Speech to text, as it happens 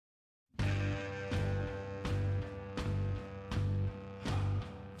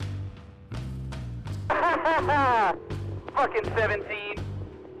Fucking 17.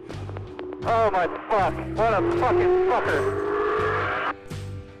 Oh my fuck. What a fucking fucker.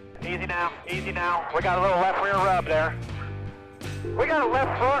 Easy now, easy now. We got a little left rear rub there. We got a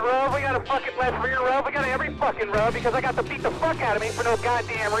left front rub, we got a fucking left rear rub, we got every fucking rub because I got to beat the fuck out of me for no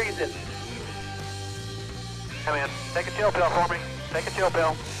goddamn reason. Hey man, take a chill pill for me. Take a chill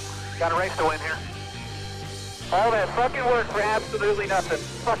pill. Got a race to win here. All that fucking work for absolutely nothing.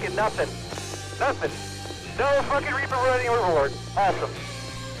 Fucking nothing. Nothing. No fucking running reward. Awesome.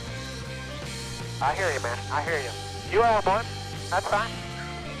 I hear you, man. I hear you. You all won. That's fine.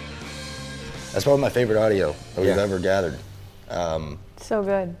 That's probably my favorite audio that we've ever gathered. So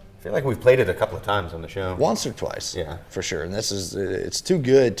good. I feel like we've played it a couple of times on the show. Once or twice. Yeah. For sure. And it's too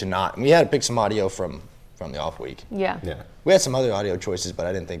good to not. We had to pick some audio from the off week. Yeah. Yeah. We had some other audio choices, but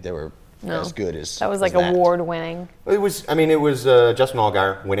I didn't think they were as good as that. Was like that. award winning. It was Justin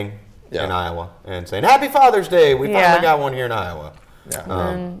Allgaier winning in Iowa and saying, Happy Father's Day. We finally got one here in Iowa.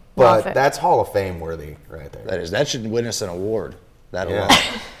 Yeah. But that's Hall of Fame worthy right there. That should win us an award. That alone.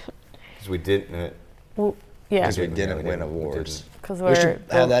 Because we didn't. Because we didn't win awards. We should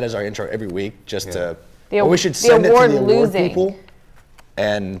have that as our intro every week, just to. Or we should send it to the award people,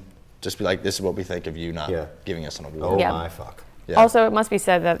 and just be like, "This is what we think of you not giving us an award." Oh my fuck. Yeah. Also, it must be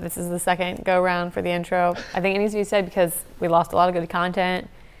said that this is the second go round for the intro. I think it needs to be said because we lost a lot of good content.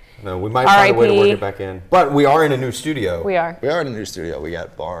 No, we might find a way to work it back in. But we are in a new studio. We are. We are in a new studio. We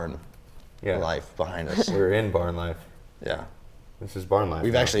got Barn Life behind us. We're in Barn Life. Yeah. This is Barn Life.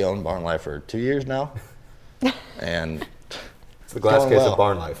 We've actually owned Barn Life for 2 years now. And it's the glass case of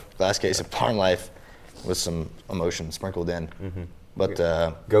Barn Life. Glass case of Barn Life with some emotion sprinkled in. Mm-hmm.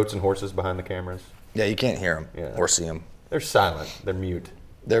 But goats and horses behind the cameras. Yeah, you can't hear them or see them. They're silent. They're mute.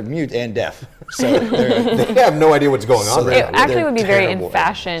 They're mute and deaf. So they have no idea what's going on. It actually would be very in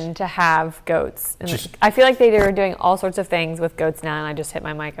fashion to have goats. And I feel like they are doing all sorts of things with goats now, and I just hit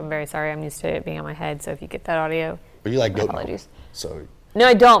my mic. I'm very sorry. I'm used to it being on my head, so if you get that audio, but you like goat apologies. So no,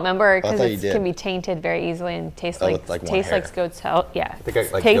 I don't. Remember, because it can be tainted very easily and taste like goat's health. Yeah, I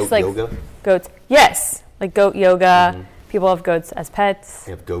think like tastes goat like yoga. Goats. Yes, like goat yoga. Mm-hmm. People have goats as pets.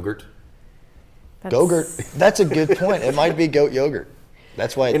 You have Go-Gurt. Go-Gurt. That's a good point. It might be goat yogurt.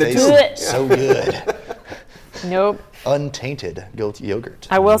 That's why it tastes so good. Nope. Untainted goat yogurt.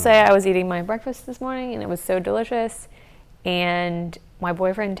 I will say I was eating my breakfast this morning and it was so delicious. And my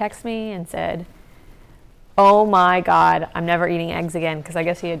boyfriend texted me and said, "Oh my God, I'm never eating eggs again," because I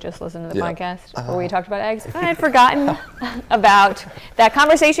guess he had just listened to the podcast where we talked about eggs. I had forgotten about that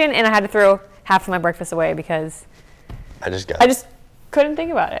conversation, and I had to throw half of my breakfast away because I just couldn't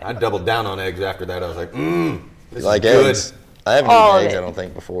think about it. I doubled down on eggs after that. I was like, this like is good. Eggs. I haven't eaten eggs, I don't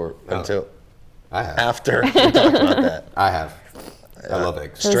think, before until I have. After we talked about that. I have. I love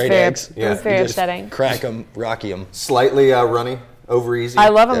eggs. Straight eggs. It was very upsetting. Crack them, rocky them. Slightly runny, over easy. I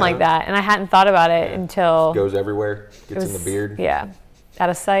love them like that, and I hadn't thought about it until... Goes everywhere, gets in the beard. Yeah. Out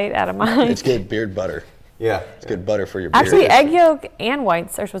of sight, out of mind. It's good beard butter. Yeah. It's good butter for your beard. Actually, egg yolk and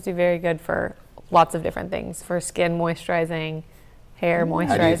whites are supposed to be very good for lots of different things. For skin moisturizing, hair moisturizing.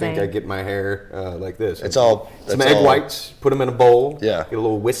 How do you think I get my hair like this? It's all... Some egg whites, put them in a bowl. Yeah. Get a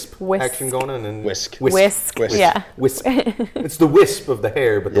little wisp action going on. And whisk. Yeah. Wisp. It's the wisp of the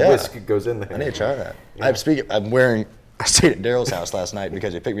hair, but the whisk goes in the hair. I need to try that. Yeah. I stayed at Daryl's house last night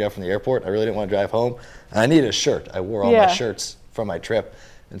because he picked me up from the airport. I really didn't want to drive home. And I needed a shirt. I wore all my shirts from my trip.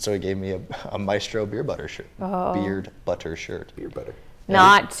 And so he gave me a Maestro beard butter shirt. Oh. Beard butter shirt. Beard butter.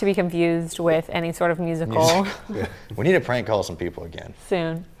 Not to be confused with any sort of musical. Yeah. We need to prank call some people again.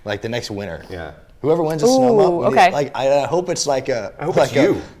 Soon. Like the next winner. Yeah. Whoever wins a snowmelt. Okay. I hope it's like a... I hope it's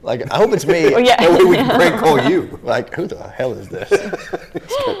you. I hope it's me. Oh, yeah. That way we can prank call you. Like, who the hell is this?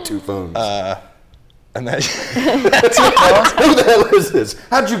 He's got 2 phones. And that, who the hell is this?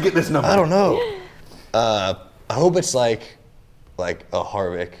 How'd you get this number? I don't know. I hope it's like a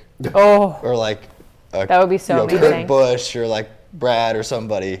Harvick. Oh. Or like that would be so amazing. Kurt Busch or like Brad or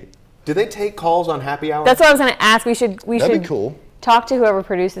somebody. Do they take calls on happy hour? That's what I was going to ask. We should That'd be cool. Talk to whoever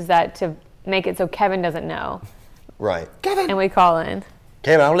produces that to make it so Kevin doesn't know. Right. Kevin. And we call in.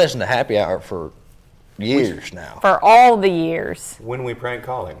 Kevin, I've listened to happy hour for years now. For all the years. When we prank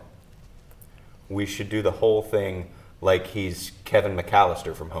calling, we should do the whole thing like he's Kevin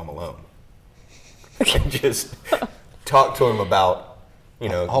McAllister from Home Alone. And just talk to him about,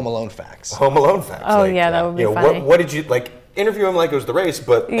 Home Alone facts. Home Alone facts. Oh, yeah, that would be funny. What did you, interview him like it was the race,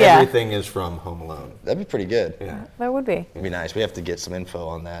 but everything is from Home Alone. That'd be pretty good. Yeah. That would be. It'd be nice. We have to get some info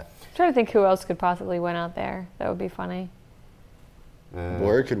on that. I'm trying to think who else could possibly win out there. That would be funny.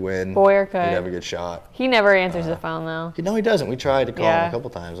 Boyer could win. Boyer could. He'd have a good shot. He never answers the phone, though. No, he doesn't. We tried to call him Yeah. a couple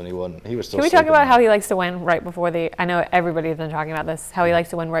times, and he wouldn't. He was still Can we talk sleeping. about how he likes to win right before the... I know everybody's been talking about this. How he likes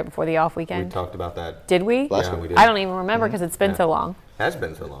to win right before the off We weekend. talked about that. Did we? Last Yeah, week. we did. I don't even remember because it's been Yeah. so long. Has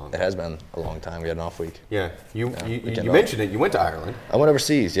been so long. It has been a long time. We had an off week. Yeah. You weekend off. mentioned it. You went to Ireland. I went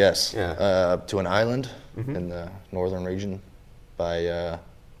overseas, yes. Yeah. To an island in the northern region by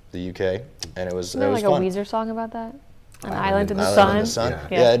the UK, and it was Isn't there it was like fun. a Weezer song about that? An Island island in the Island sun? in the sun.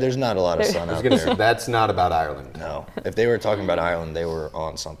 Yeah. Yeah. There's not a lot of There- sun I was out gonna there. say that's not about Ireland. No. If they were talking about Ireland, they were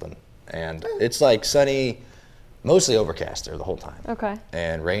on something. And it's like sunny, mostly overcast there the whole time. Okay.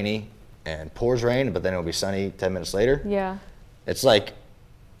 And rainy, and pours rain, but then it'll be sunny 10 minutes later. Yeah. It's like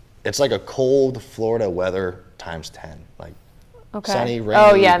a cold Florida weather times 10. Like Okay. sunny, rainy,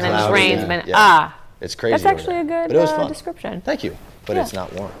 oh, yeah, and then it just cloudy. rains. Yeah. Yeah. Ah. It's crazy. That's over actually there. a good But it was fun. description. Thank you. But Yeah. it's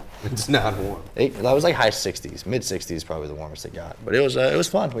not warm. It's not warm. That was like high 60s, mid 60s, probably the warmest it got. But it was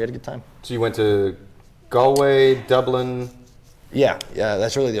fun. We had a good time. So you went to Galway, Dublin. Yeah,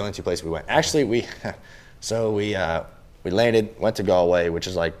 that's really the only two places we went. Actually, we landed, went to Galway, which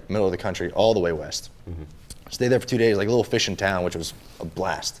is like middle of the country, all the way west. Stayed there for 2 days, like a little fishing town, which was a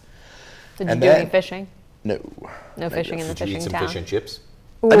blast. Did you And do then- any fishing? No. No fishing in the Did you eat fishing some town? fish and chips?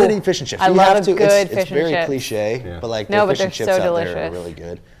 I did Ooh, eat fish and chips. I You love have to. good It's fish and very chips. cliche, Yeah. but like No, the but fish and they're chips so out there are delicious. really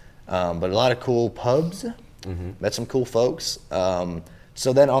good. But a lot of cool pubs. Met some cool folks.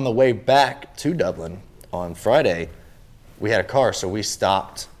 So then on the way back to Dublin on Friday, we had a car, so we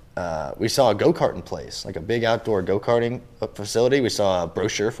stopped. We saw a go-karting place, like a big outdoor go-karting facility. We saw a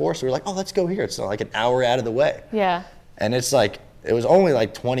brochure for, so we were like, oh, let's go here. It's like an hour out of the way. Yeah. And it's like, it was only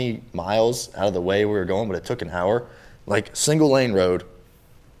like 20 miles out of the way we were going, but it took an hour. Like single lane road,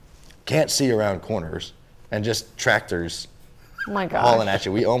 can't see around corners, and just tractors Oh my gosh. hauling at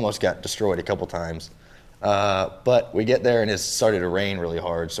you. We almost got destroyed a couple times. But we get there and it started to rain really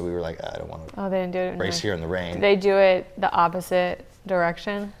hard, so we were like, I don't want to Oh, they didn't do it. race here in the rain. Did they do it the opposite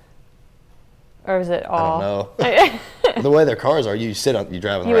direction? Or is it I all? don't know. The way their cars are, you drive on the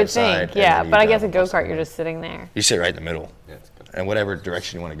You right would side. think, and yeah. then you But I drive guess a on both go-kart, you're sides. just sitting there. You sit right in the middle. Yeah, it's good. And whatever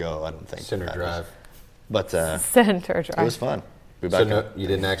direction you want to go, I don't think Center matters. drive. But Center drive. it was fun. We So back no, up. you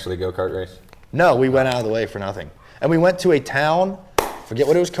didn't actually go kart race? No, we went out of the way for nothing. And we went to a town, forget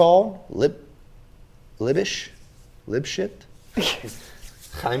what it was called, Libshit?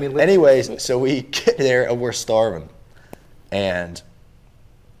 Jaime Lip- Anyways, so we get there and we're starving. And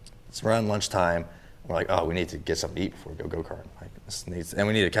it's around lunchtime. We're like, oh, we need to get something to eat before we go go-karting. And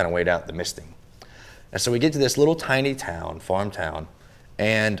we need to kind of wait out the misting. And so we get to this little tiny town, farm town,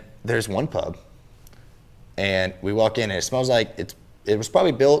 and there's one pub. And we walk in and it smells like it was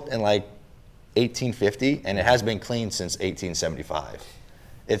probably built in like 1850 and it has been cleaned since 1875.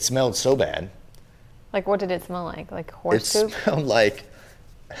 It smelled so bad. Like, what did it smell like? Like It horse poop? smelled like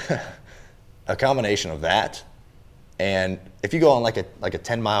a combination of that, and if you go on like a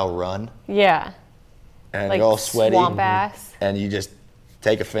 10-mile run Yeah. and Like you're all sweaty, swamp ass. and you just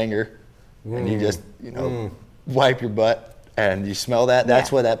take a finger and you just wipe your butt and you smell that. That's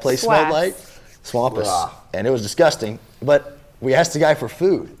Yeah. what that place smelled Swass. like, swampus, Rah. and it was disgusting. But we asked the guy for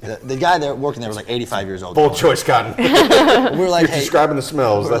food. The guy there working there was like 85 years old. Bold choice, Cotton. We were like, You're hey, describing the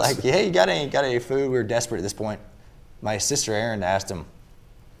smells. we were That's like, hey, you got any food? We were desperate at this point. My sister Erin asked him,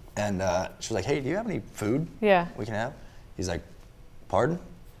 and she was like, hey, do you have any food Yeah. we can have? He's like, pardon?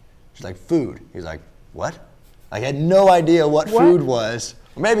 She's like, food. He's like, what? I had no idea what food was.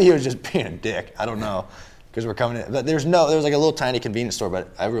 Or maybe he was just being a dick. I don't know. Because we're coming in. But there was like a little tiny convenience store, but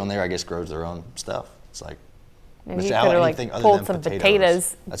everyone there, I guess, grows their own stuff. It's like, Maybe Mr. you Allen, could have like anything other pulled than some potatoes.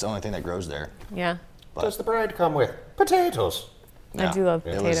 potatoes. That's the only thing that grows there. Yeah. But Does the bread come with potatoes? I do love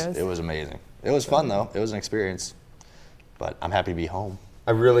it potatoes. was amazing. It was fun though. It was an experience. But I'm happy to be home.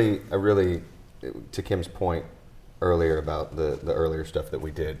 I really, to Kim's point earlier about the earlier stuff that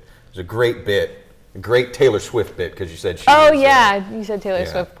we did, it was a great bit, a great Taylor Swift bit, because you said she Oh, was, yeah. You said Taylor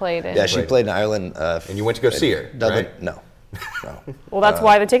yeah. Swift played it. Yeah, she Right. played in Ireland. And you went to go see her, Dublin. right? No. Well, that's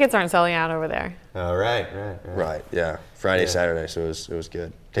why the tickets aren't selling out over there. All right. Right. Yeah. Friday, Yeah. Saturday. So it was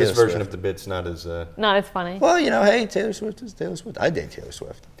good. This Taylor version Swift. of the bit's not as. Not as funny. Well, hey, Taylor Swift is Taylor Swift. I date Taylor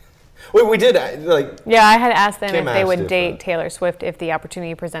Swift. We did like. Yeah, I had asked them Kim if they asked would if, date Taylor Swift if the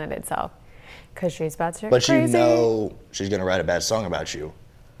opportunity presented itself. Because she's about to But crazy. you know she's gonna write a bad song about you,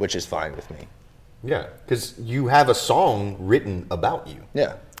 which is fine with me. Yeah, because you have a song written about you,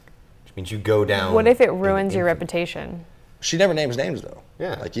 Yeah. which means you go down. What if it in ruins your infamy. reputation? She never names names though.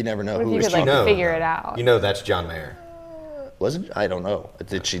 Yeah. Like you never know What if who you is could she. like know, figure though. it out? You know that's John Mayer. Was it? I don't know.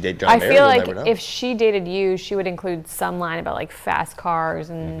 Did she date John I Mayer? feel We'll like never know. if she dated you, she would include some line about like fast cars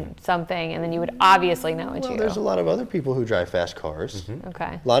and something, and then you would obviously know it's Well, you. there's a lot of other people who drive fast cars.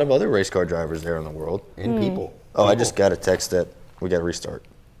 Okay. A lot of other race car drivers there in the world. And people. Oh, I just got a text that we got to restart.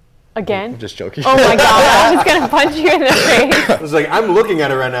 Again? I'm just joking. Oh my god, I was gonna punch you in the face. I was like, I'm looking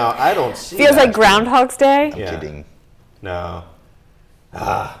at it right now. I don't see Feels that. like Groundhog's Day. I'm Yeah. kidding. No.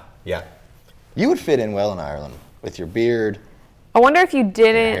 Yeah. You would fit in well in Ireland with your beard. I wonder if you Hair.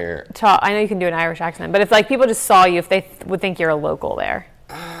 didn't talk. I know you can do an Irish accent, but if like people just saw you, if they would think you're a local there.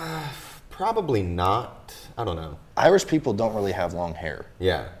 Probably not. I don't know. Irish people don't really have long hair.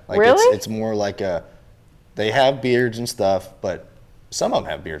 Yeah. Like Really? It's more like they have beards and stuff, but some of them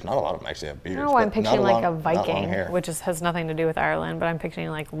have beards. Not a lot of them actually have beards. No, I'm but picturing not like a long- not long Viking, hair. which has nothing to do with Ireland, but I'm picturing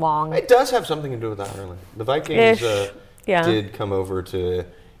like long. It does have something to do with Ireland. The Vikings Ish. Yeah. did come over to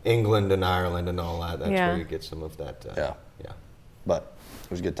England and Ireland and all that. That's Yeah. where you get some of that. Yeah. Yeah. But it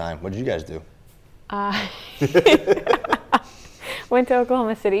was a good time. What did you guys do? Went to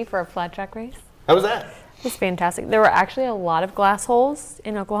Oklahoma City for a flat track race. How was that? It was fantastic. There were actually a lot of glass holes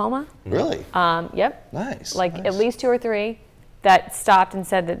in Oklahoma. Really? Yep. Nice. Like nice. at least 2 or 3 that stopped and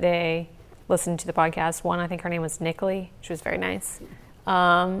said that they listened to the podcast. One, I think her name was Nickley. She was very nice.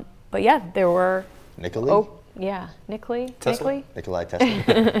 But yeah, there were. Nicolai? Oh, yeah, Nickley. Tesla? Nickley. Nikolai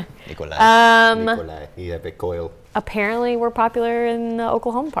Tesla. Nikolai. Nikolai. He had big coil. Apparently, we're popular in the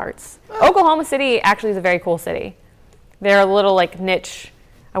Oklahoma parts. Oklahoma City actually is a very cool city. They're a little like niche.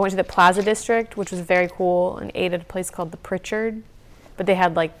 I went to the Plaza District, which was very cool, and ate at a place called the Pritchard. But they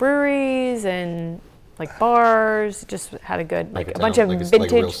had like breweries and like bars. Just had a good like a bunch of like a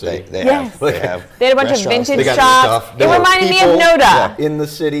vintage. real city. They Yes. have. They have. They had a bunch of restaurants. vintage They got shops. stuff. It There were reminded me of people Noda. in the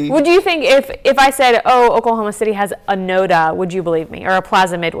city. Would you think if I said, "Oh, Oklahoma City has a Noda," would you believe me? Or a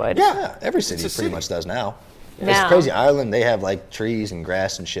Plaza Midwood? Yeah, every city It's a pretty city. much does now. It's Now. crazy. Ireland, they have like trees and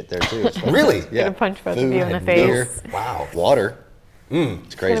grass and shit there too. It's fun. Really? Yeah. Gonna punch both of Food you in the and face. beer, Wow. water. It's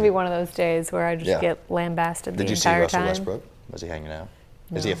It's crazy. gonna be one of those days where I just Yeah. get lambasted Did the you see entire Russell time. Westbrook? Was he hanging out?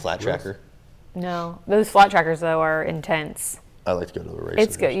 Is he a flat tracker? No, those flat trackers though are intense. I like to go to the race.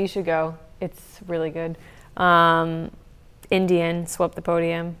 It's good. You should go. It's really good. Indian swept the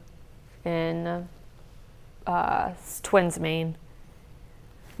podium in Twins, Maine.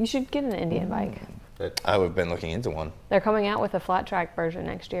 You should get an Indian bike. I have been looking into one. They're coming out with a flat track version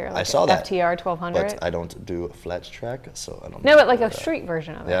next year. Like I saw that. FTR 1200. But I don't do a flat track, so I don't No, know but like a about that. street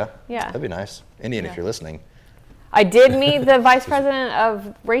version of it. Yeah? Yeah. That'd be nice. Indian, Yeah. if you're listening. I did meet the vice president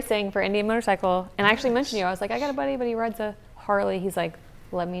of racing for Indian Motorcycle, and I actually mentioned you. I was like, I got a buddy, but he rides a Harley. He's like,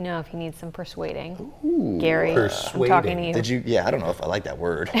 let me know if he needs some persuading. Gary, I'm talking to you. Did you? Yeah, I don't know if I like that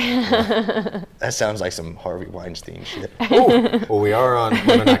word. That sounds like some Harvey Weinstein shit. Well, we are on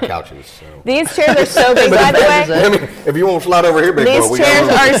not couches, so. These chairs are so big, by the way. I mean, if you won't slide over here, big boy, These we chairs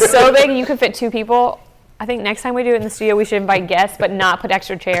got room. are so big, you could fit 2 people. I think next time we do it in the studio, we should invite guests, but not put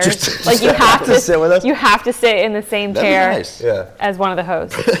extra chairs. Just like you have to sit with us? You have to sit in the same That'd chair be nice. Yeah. as one of the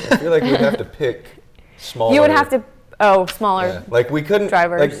hosts. I feel like we'd have to pick smaller. You would have to. Oh, smaller. Yeah. Like we couldn't.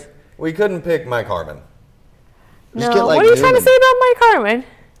 drivers. Like we couldn't pick Mike Harmon. No. Just get, like, What are you trying to Newman. say about Mike Harmon?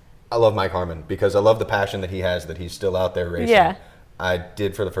 I love Mike Harmon because I love the passion that he has. That he's still out there racing. Yeah. I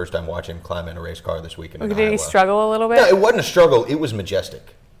did for the first time watch him climb in a race car this weekend. in Did he Iowa. struggle a little bit? No, it wasn't a struggle. It was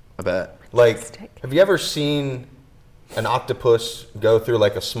majestic. I bet. Like, Majestic. have you ever seen an octopus go through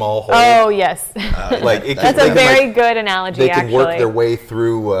like a small hole? Oh yes, Like it that's they a can, very like, good analogy. They can actually, work their way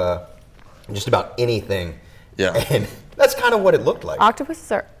through just about anything. Yeah. And that's kind of what it looked like.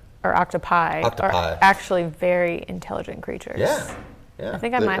 octopuses or octopi, Octopi. are actually very intelligent creatures. Yeah. Yeah. I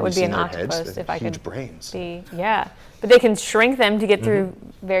think I Have might you would be seen an their heads? octopus They if I have huge could brains. be. Yeah, but they can shrink them to get through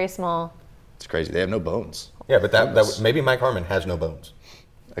very small. It's crazy. They have no bones. Yeah, but that maybe Mike Harmon has no bones.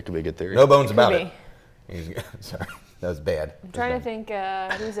 That could be a good theory. No bones Could about be. it. He's, sorry, that was bad. I'm trying to think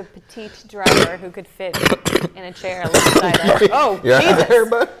who's a petite driver who could fit in a chair alongside us. Oh, Yeah, Jesus!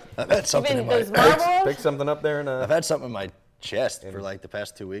 everybody. I've had something Even in my. those marbles. Pick something up there and I've had something in my chest for like the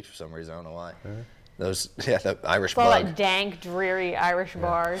past 2 weeks for some reason. I don't know why. Those, yeah, the Irish All bug that dank, dreary Irish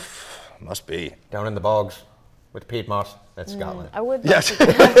bars. must be. down in the bogs with peat moss. That's Scotland. I would. Yes.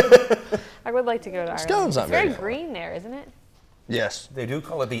 I would like to go to Ireland. Scotland's not it's very very far. green there, isn't it? Yes. They do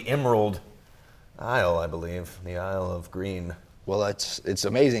call it the Emerald Isle, I believe. The Isle of Green. Well, it's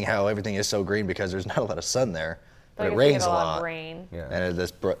amazing how everything is so green because there's not a lot of sun there, but I it guess they get rains a lot. of rain. Yeah. And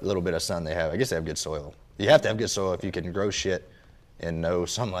this little bit of sun they have, I guess they have good soil. You have to have good soil if you can grow shit in no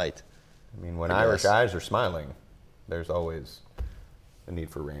sunlight. I mean, when I Irish guess. eyes are smiling, there's always a need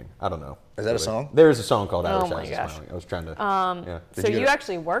for rain. I don't know. Is that a song? There is a song called Oh Irish my Eyes gosh. Are Smiling. I was trying to. So Did you you go to-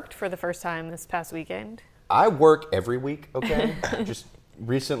 actually worked for the first time this past weekend? I work every week, okay? Just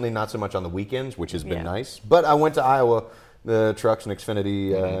recently, not so much on the weekends, which has been nice. But I went to Iowa. The trucks and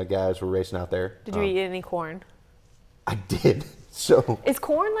Xfinity guys were racing out there. Did you eat any corn? I did. So Is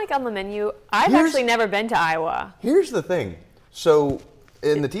corn like on the menu? I've Here's- actually never been to Iowa. here's the thing. So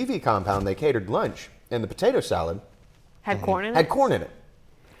in the TV compound, they catered lunch, and the potato salad Had corn in it? had corn in it.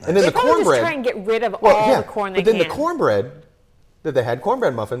 And then They the probably just cornbread. try and get rid of all the corn they but then can. the cornbread that they had,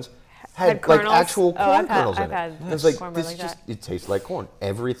 cornbread muffins, had like kernels? actual Oh, corn I've had- kernels in I've it. had And it's like cornbread this like just that. it tastes like corn.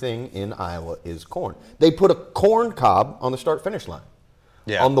 Everything in Iowa is corn. They put a corn cob on the start finish line.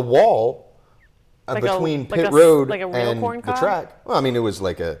 Yeah. On the wall Like between like pit road like a real and corn the cob? track. Well, I mean, it was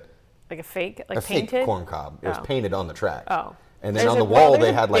like a Like a fake, like fake painted? corn cob. It was Oh. painted on the track. Oh. And then There's on the a- well, wall there's they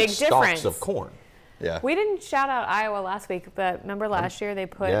a had like big stalks difference. of corn. Yeah. We didn't shout out Iowa last week, but remember last year they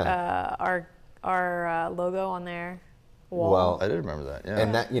put Yeah. our logo on their wall? Well, I did remember that. Yeah.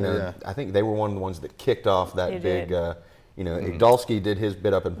 And that, Yeah. I think they were one of the ones that kicked off that They big, did. Igdalski did his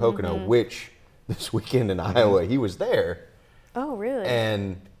bit up in Pocono, which this weekend in Iowa, he was there, Oh, really?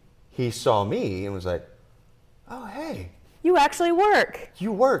 and he saw me and was like, oh, hey, You actually work.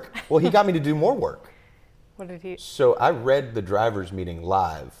 you work. Well, he got me to do more work. What did he? So I read the driver's meeting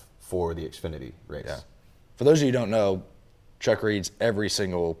live for the Xfinity race. Yeah. For those of you who don't know, Chuck reads every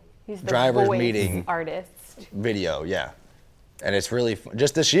single He's the driver's voice meeting artist. video. Yeah. And it's really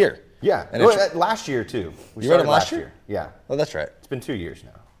just this year. Yeah, And well, it's, last year too. We You read started it last year? Yeah, oh, that's right. it's been 2 years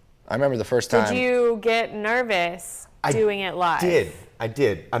now. I remember the first time. Did you get nervous doing it live? I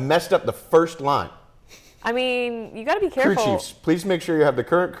did. I messed up the first line. I mean, you got to be Crew careful. chiefs, please make sure you have the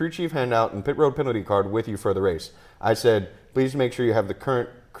current crew chief handout and pit road penalty card with you for the race. I said, please make sure you have the current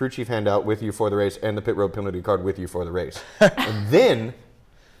crew chief handout with you for the race and the pit road penalty card with you for the race. And then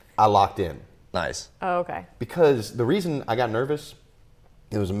I locked in. Nice. Oh, okay. Because the reason I got nervous,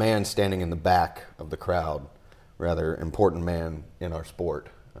 it was a man standing in the back of the crowd, rather important man in our sport.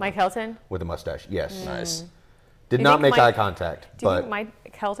 Mike Helton? With a mustache, yes. Nice. Did Do you not think make Mike- eye contact, Do you but think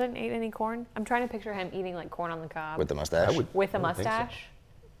Mike Helton ate any corn? I'm trying to picture him eating like corn on the cob. With the mustache. With a I would think so. mustache?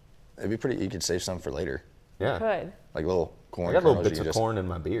 It'd be pretty. You could save some for later. yeah. Could. Like little corn. I got little kernels bits you of just- corn in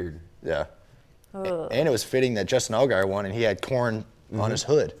my beard. Yeah. Ugh. And it was fitting that Justin Allgaier won, and he had corn on his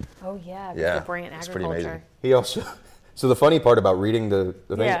hood. Oh, yeah. Yeah, The brand it's pretty agriculture. amazing. He also, so the funny part about reading the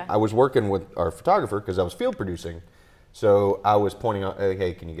thing, Yeah. I was working with our photographer because I was field producing. So I was pointing out,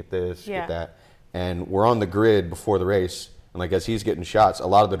 hey, can you get this, Yeah. get that? And we're on the grid before the race. And like as he's getting shots, a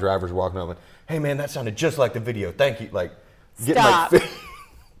lot of the drivers are walking up and, hey man, that sounded just like the video. Thank you. Like, Stop. like,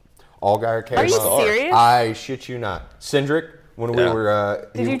 Allgaier came Are you up. serious? I shit you not. Cindric, when we Yeah. were,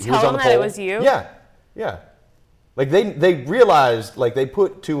 Did you he tell was on him the that it pole. was you? Yeah, yeah. Like they realized, like they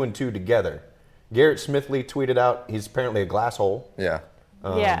put 2 and 2 together. Garrett Smithley tweeted out, he's apparently a glass hole. Yeah.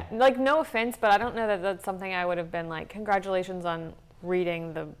 Yeah. Like, no offense, but I don't know that that's something I would have been like, congratulations on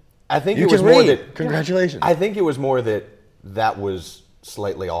reading the. I think You it was can more read. that. Congratulations. I think it was more that was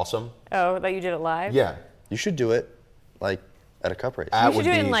slightly awesome. Oh, that you did it live? Yeah. You should do it, like at a cup race. That should would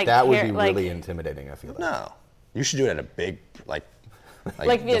do it be in, like, that would hair- be like- really intimidating. I feel like. No. You should do it at a big, like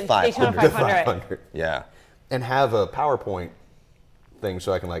Like the the 500. Daytona 500. Yeah. And have a PowerPoint thing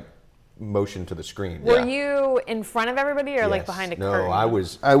so I can like motion to the screen. Were Yeah. you in front of everybody or like Yes. behind a no, curtain?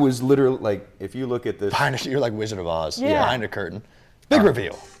 I was literally like, if you look at this, Behind a, you're like Wizard of Oz. Yeah. Behind a curtain. Big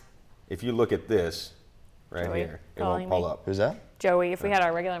reveal. if you look at this, right Joey here, it calling won't pull me. up. Who's that? Joey, if we had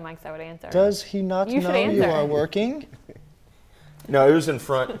our regular mics, I would answer. Does he not You should know you answer. are working? No, it was in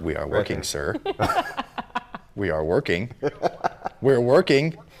front. We are right working, here. sir. We are working. We're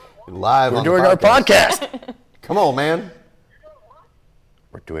working. Live. We're on the doing our podcast. Come on, man.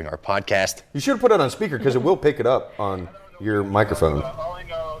 We're doing our podcast. You should have put it on speaker because it will pick it up on your microphone. All I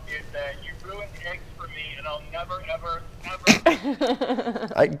know is that you ruined eggs for me, and I'll never, ever,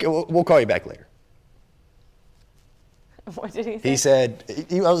 ever. We'll call you back later. What did he say? He said,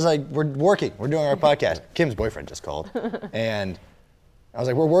 I was like, we're working. We're doing our podcast. Kim's boyfriend just called. And I was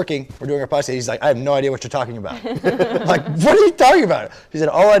like, we're working. We're doing our podcast. He's like, I have no idea what you're talking about. I'm like, what are you talking about? He said,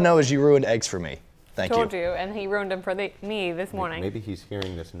 all I know is you ruined eggs for me. Thank Told you. you, and he ruined them for me this morning. Maybe he's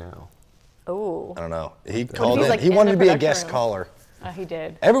hearing this now. Oh, I don't know. He called he's, in. like, He in wanted the to be a production guest room? caller. he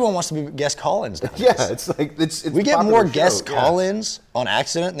did. Everyone wants to be guest call-ins nowadays. Yeah, it's like it's We a get popular more show, guest yeah. call-ins on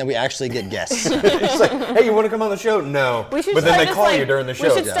accident than we actually get guests. It's like, hey, you want to come on the show? No. We should But then start they just, call like, you during the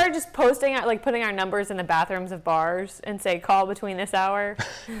show. We should start just posting, like putting our numbers in the bathrooms of bars and say, call between this hour.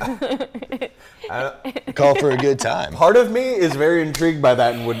 Call for a good time. Part of me is very intrigued by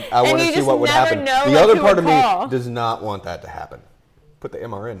that and I want you to see just what would never happen. know, The like, other who part would of call. me does not want that to happen. Put the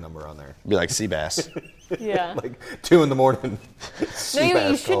MRN number on there. Be like Seabass. Yeah. Like 2 in the morning. No,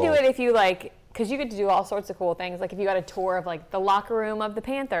 you should do it if you like because you get to do all sorts of cool things. Like if you got a tour of like the locker room of the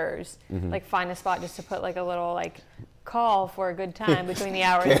Panthers, like find a spot just to put like a little like call for a good time between the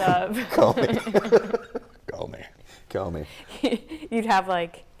hours of. Call me. Call me. Call me. You'd have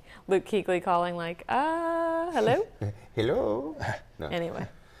like Luke Kuechly calling like, hello? Hello. No. Anyway.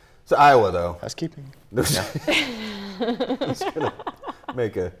 So Iowa, though. Housekeeping. He's gonna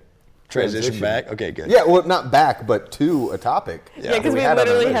make a Transition back. Okay, good. Yeah, well, not back, but to a topic. Yeah, because that we had on our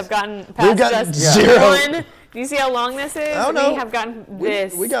literally list. have gotten past gotten just 0. one. Do you see how long this is? Oh, no. We have gotten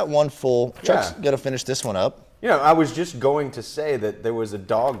this. We got one full. Chuck's Yeah. got to finish this one up. You know, I was just going to say that there was a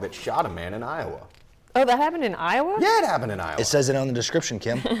dog that shot a man in Iowa. Oh, that happened in Iowa? Yeah, it happened in Iowa. It says it on the description,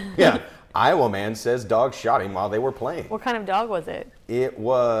 Kim. Yeah, Iowa man says dog shot him while they were playing. What kind of dog was it? It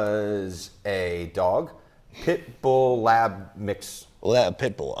was a dog, pit bull lab mix, Well, that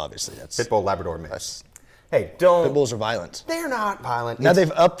pit bull, obviously. That's pit bull Labrador mix. That's- Hey, don't. Pit bulls are violent. They're not violent. Now It's-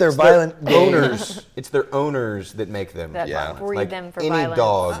 they've upped their it's violent their owners. It's their owners that make them That Yeah. breed Like them for any violence.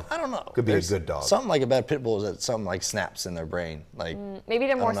 dog. I don't know. Could be a There's good dog. Something like about pit bulls that something like snaps in their brain. Like Maybe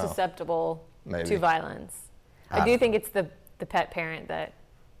they're more don't know. susceptible Maybe. to violence. I do think it's the pet parent that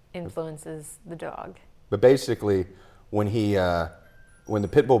influences the dog. But basically, when the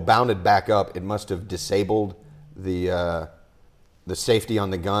pit bull bounded back up, it must have disabled the safety on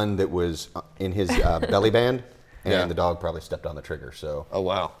the gun that was in his belly band, and Yeah. the dog probably stepped on the trigger. So, oh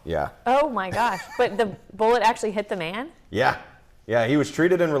wow. yeah, Oh my gosh. But the bullet actually hit the man? yeah. He was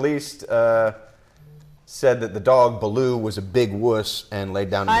treated and released. Said that the dog Baloo was a big wuss and laid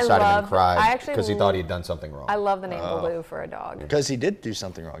down beside him and I cried actually because he thought he had done something wrong. I love the name Baloo for a dog. Because he did do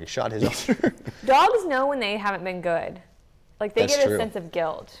something wrong. He shot his owner. Dogs know when they haven't been good. Like they That's get true. a sense of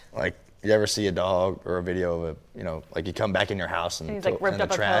guilt. Like you ever see a dog or a video of a, like you come back in your house and, And he's, like, ripped and up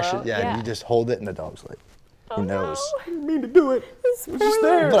the a trash. pillow? Yeah, Yeah. and you just hold it and the dog's like, he knows. No. I didn't mean to do it. It was just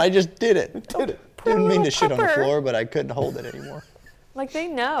there. But I just did it. Did it. Poor Didn't mean little to shit on the pupper. floor, but I couldn't hold it anymore. Like they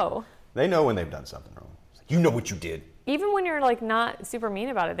know. They know when they've done something wrong. It's like, you know what you did. Even when you're like not super mean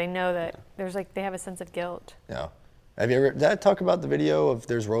about it, they know that there's like they have a sense of guilt. Yeah. Have you ever? Did I talk about the video of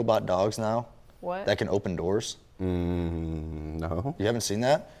there's robot dogs now What? that can open doors? No. You haven't seen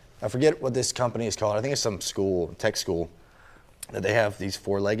that? I forget what this company is called. I think it's some school, tech school, that they have these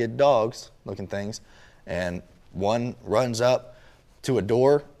four-legged dogs looking things, and one runs up to a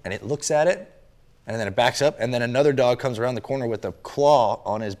door and it looks at it, and then it backs up, and then another dog comes around the corner with a claw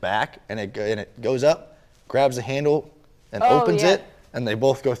on his back, and it goes up, grabs the handle, and Oh, opens yeah. it, and they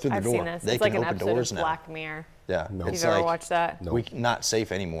both go through the I've door. seen this. They It's can like an open episode doors of now. Black Mirror. Yeah, No. it's You've ever like watched that? No. we not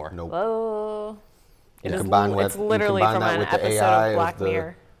safe anymore. Nope. Oh. It is Combine it's you literally combine from that an with the episode AI of Black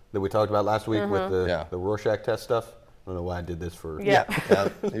Mirror. that we talked about last week with the, Yeah. the Rorschach test stuff. I don't know why I did this for. Yeah.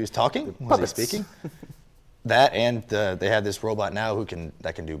 He was talking. Was he Puppets. speaking? That and they have this robot now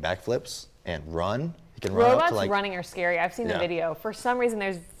that can do backflips and run. He can run up Robots to like running are scary. I've seen the Yeah. video. For some reason,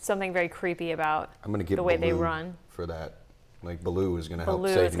 there's something very creepy about I'm gonna get the way they Baloo run. for that. Like Baloo is gonna help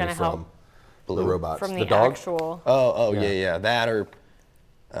Baloo save is me gonna from help. the Baloo? robots. From the the dog. actual. oh Yeah. yeah that or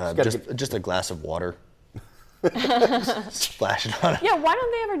gotta just a glass of water. Splash it on it. Yeah, why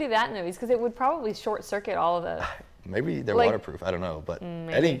don't they ever do that in movies? Because it would probably short circuit all of the. Maybe they're Like- waterproof. I don't know, but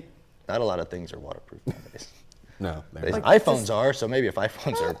maybe. not a lot of things are waterproof nowadays. No. iPhones are, so maybe if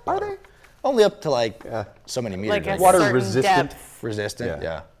iPhones are water, only up to like so many meters. Like a I guess. Water certain resistant. depth. Resistant, Yeah.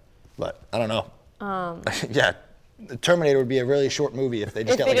 yeah. But I don't know. Yeah, the Terminator would be a really short movie if they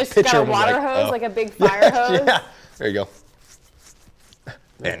just If got they like just a picture got a and was water like, hose, oh. like a big fire hose. Yeah, there you go.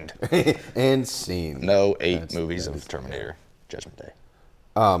 End. and scene. No 8 That's- movies that of is- Terminator Judgment Day.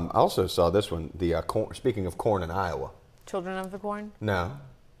 I also saw this one. The speaking of corn in Iowa. Children of the Corn. No.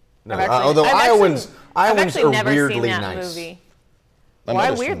 No. I've actually- Although I've actually- Iowans I've actually are never weirdly seen that nice. movie. My Why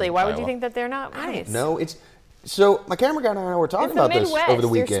mother's from weirdly? Why would you Iowa. think that they're not nice? No, it's so my camera guy and I were talking It's the about this Midwest. over the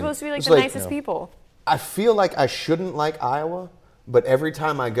You're weekend. supposed to be like It's the nicest people. I feel like I shouldn't like Iowa, but every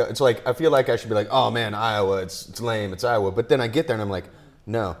time I go, it's like I feel like I should be like, oh man, Iowa, it's lame, it's Iowa. But then I get there and I'm like,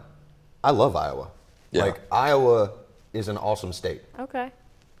 no, I love Iowa. Yeah. Like Iowa is an awesome state. Okay.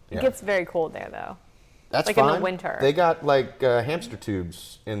 Yeah. It gets very cold there, though. That's Like in fine. the winter. They got like hamster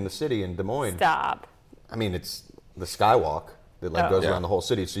tubes in the city in Des Moines. Stop. I mean, it's the skywalk that like Oh. goes Yeah. around the whole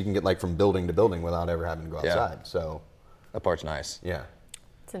city, so you can get like from building to building without ever having to go Yeah. outside. So That part's nice. yeah.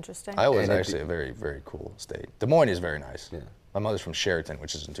 It's interesting. Iowa is And it- actually a very, very cool state. Des Moines is very nice. Yeah. My mother's from Sheraton,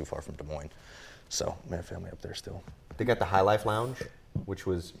 which isn't too far from Des Moines. So we have family up there still. They got the High Life Lounge, which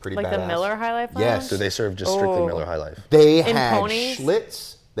was pretty like badass. the Miller High Life Lounge? Yes. Do they serve just strictly Oh. Miller High Life? They And had ponies?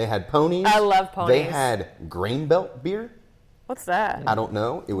 Schlitz. They had ponies. I love They ponies. had Grain Belt beer. What's that? I don't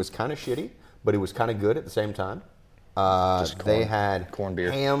know. It was kind of shitty, but it was kind of good at the same time. They had corn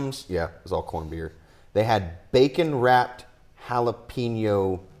beer. hams. Yeah, it was all corn beer. They had bacon-wrapped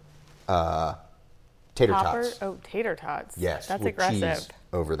jalapeno tater Popper? tots. Oh, tater tots. Yes, That's with aggressive. cheese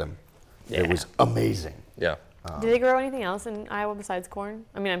over them. Yeah. It was amazing. Yeah. Do they grow anything else in Iowa besides corn?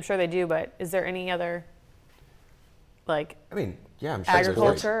 I mean, I'm sure they do, but is there any other, like, I mean, yeah, I'm sure there's, like,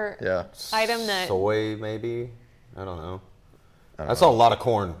 agriculture Yeah. item that... soy, maybe. I don't know. I saw a lot of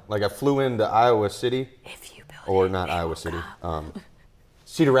corn. Like I flew into Iowa City, If you build or it, not they Iowa will City, come.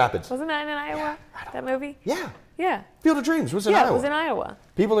 Cedar Rapids. Wasn't that in Iowa, that movie? Yeah, Yeah. Field of Dreams was in Yeah, Iowa. it was in Iowa.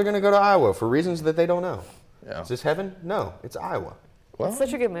 People are going to go to Iowa for reasons that they don't know. Yeah. Is this heaven? No, it's Iowa. Well, It's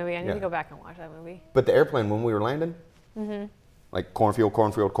such a good movie. I need Yeah. to go back and watch that movie. But the airplane, when we were landing, like cornfield,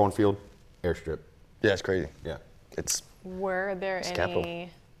 airstrip. yeah, it's crazy. Yeah. It's Were there any capital.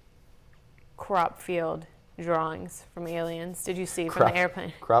 crop field drawings from aliens? Did you see from the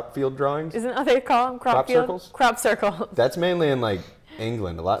airplane? Crop field drawings? Isn't that what they call them? Crop field? circles? Crop circles. That's mainly in like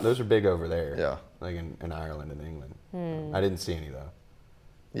England. A lot. Those are big over there. Yeah. Like in Ireland and England. I didn't see any though.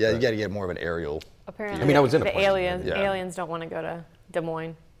 yeah, you got to get more of an aerial. Apparently, I mean, I was in a the plane. aliens. Yeah. Aliens don't want to go to Des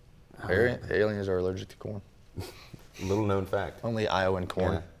Moines. Aliens are allergic to corn. Little known fact. Only Iowan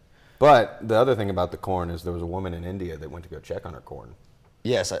corn. Yeah. But the other thing about the corn is there was a woman in India that went to go check on her corn.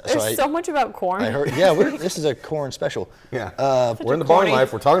 Yes, There's so much about corn. I heard. Yeah, this is a corn special. Yeah. We're in the corny- barn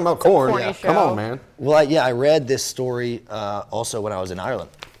life. We're talking about corn. corny Yeah. show. Come on, man. Well, I read this story also when I was in Ireland,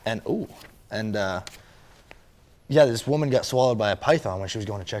 and this woman got swallowed by a python when she was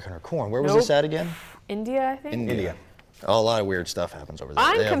going to check on her corn. Where was this Nope. at again? India, I think. India. Oh, a lot of weird stuff happens over there.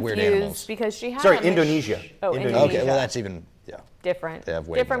 I'm they have weird confused animals. because she had. Sorry, a Indonesia. Oh, Indonesia. Indonesia. Okay, well that's even different. They have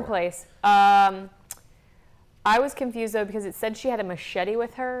way different more. place. I was confused though because it said she had a machete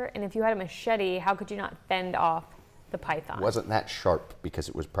with her, and if you had a machete, how could you not fend off the python? Wasn't that sharp because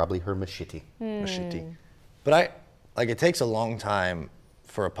it was probably her machete. machete. But it takes a long time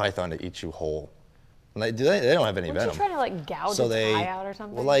for a python to eat you whole. Like, they don't have any Weren't venom. you trying to like gouge its eye out or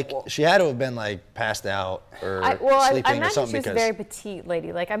something? Well, like she had to have been like passed out or I sleeping or imagine something she was a because very petite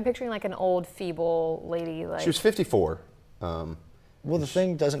lady. Like I'm picturing like an old, feeble lady. Like She was 54. well, the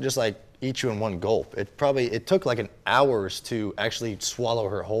thing doesn't just like eat you in one gulp. It took like an hours to actually swallow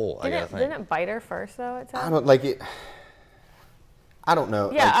her whole. didn't it bite her first though? It said? I don't like it. I don't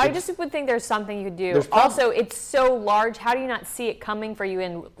know. Yeah, Like, I it's- just would think there's something you could do. There's Also, it's so large. How do you not see it coming for you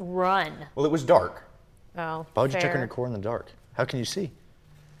and run? Well, it was dark. Oh, Why would you check on fair. your corn in the dark? How can you see?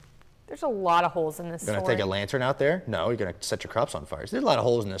 There's a lot of holes in this You're gonna story. take a lantern out there? No, you're gonna set your crops on fire. There's a lot of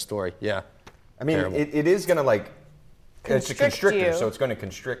holes in this story. Yeah. I mean, Terrible. it is going to like, it's a Constrict constrictor, you. so it's going to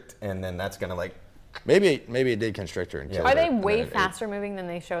constrict, and then that's going to like, Maybe it did constrict her and kill Are her, they and then way it ate. faster moving than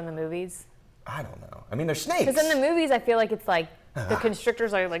they show in the movies? I don't know. I mean, they're snakes. Because in the movies, I feel like it's like the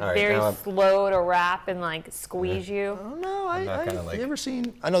constrictors are like All right, very now I'm- slow to wrap and like squeeze you. I don't know. not gonna, like- You ever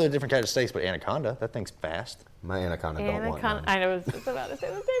seen? I know there are different kinds of snakes, but anaconda, that thing's fast. My anaconda don't want none. I know, I was just about to say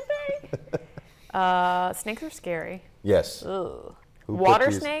the same thing. Snakes are scary. Yes, Ugh. Who put Water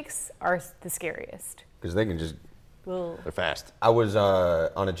these- snakes are the scariest. because they can just. Ugh. They're fast. I was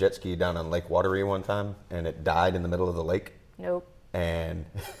on a jet ski down on Lake Wateree one time, and it died in the middle of the lake. Nope. And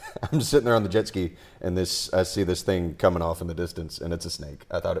I'm sitting there on the jet ski, and I see this thing coming off in the distance, and it's a snake.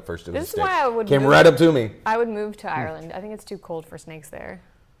 I thought at first it was This a is snake. why I would Came move- right up to me. I would move to Ireland. I think it's too cold for snakes there.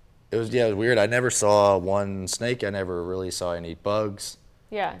 It was weird. I never saw one snake. I never really saw any bugs.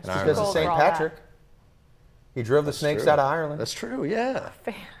 Yeah, it's too Ireland. Because of cold St. for all that. Patrick. He drove the snakes True. out of Ireland. That's true. Yeah,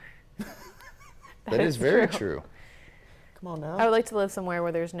 Fair. that is very true. true. Come on now. I would like to live somewhere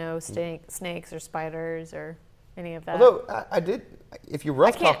where there's no snakes or spiders or any of that. Although I did, if you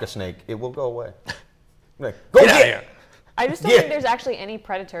rough I can't- talk a snake, it will go away. Like, go Get out get of it. here. I just don't Yeah. think there's actually any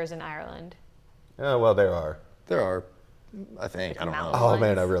predators in Ireland. Oh well, there are. There are, I think. I don't know. mountain Oh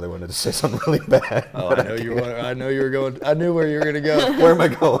man, I really wanted to say something really bad. Oh, I know you were. I know you were going. I knew where you were going to go. Where am I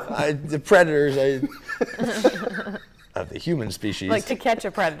going? The predators of the human species. Like to catch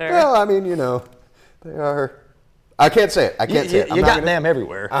a predator. Well, I mean, they are. I can't say it. I can't say it. I'm You not got gonna- them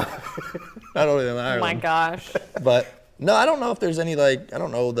everywhere. Not only in Oh Ireland. my gosh. But no, I don't know if there's any I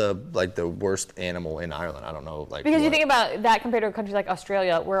don't know the worst animal in Ireland. I don't know Because you what- think about that compared to a country like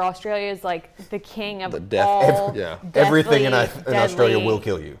Australia, where Australia is like the king of The death- all yeah. Everything in deathly, Australia deadly will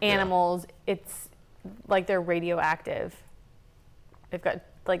kill you. Yeah. Animals, it's like they're radioactive. They've got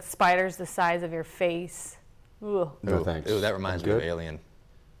like spiders the size of your face. Ugh. No Ooh, thanks. Ooh, that reminds I'm me of good. Alien.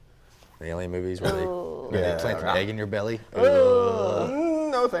 The Alien movies where Yeah. they plant an egg in your belly.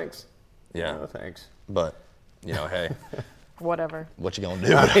 No thanks. Yeah, No thanks. but hey, Whatever. what you gonna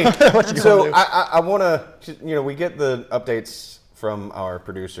do? What you gonna So do? I want to, we get the updates from our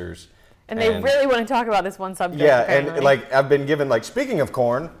producers, And they really want to talk about this one subject. Yeah, apparently. and like I've been given like speaking of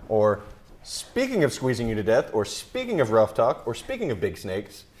corn, or speaking of squeezing you to death, or speaking of rough talk, or speaking of big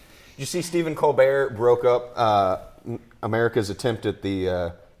snakes. Did you see Stephen Colbert broke up America's attempt at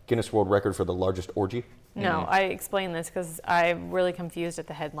the Guinness World Record for the largest orgy? No, I explained this because I'm really confused at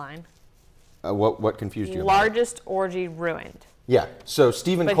the headline. What confused you? Largest orgy ruined. Yeah, so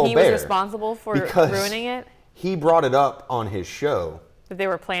Stephen But Colbert. he was responsible for because ruining it? He brought it up on his show. That they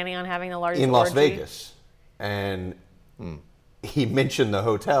were planning on having the largest In Las orgy? Vegas. And he mentioned the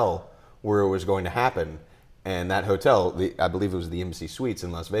hotel where it was going to happen. And that hotel, I believe it was the Embassy Suites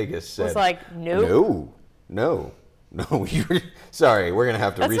in Las Vegas, said, Was like, nope. No, sorry, we're going to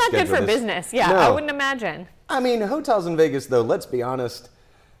have to reschedule this. That's not good for business. Yeah, No. I wouldn't imagine. I mean, hotels in Vegas, though, let's be honest,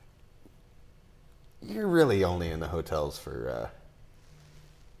 you're really only in the hotels for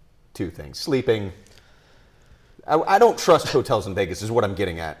two things. Sleeping. I don't trust hotels in Vegas is what I'm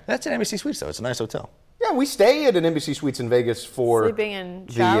getting at. That's an Embassy Suites, though. It's a nice hotel. Yeah, we stay at an Embassy Suites in Vegas for Sleeping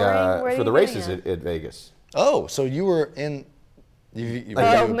and showering? Where are for you the doing races it? at Vegas. Oh, so you were in...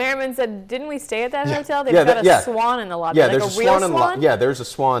 Merriman said, didn't we stay at that hotel? They've Yeah, got yeah. a swan in the lobby. Yeah, like there's a real in the swan? Yeah, there's a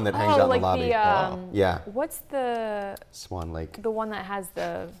swan that hangs out in like the lobby. the, Yeah, what's the Swan Lake. the one that has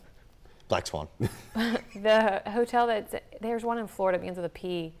the Black Swan. the hotel that's, there's one in Florida, begins with a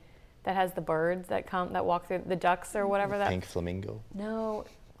P, that has the birds that walk through, the ducks or whatever that. Pink Flamingo. No.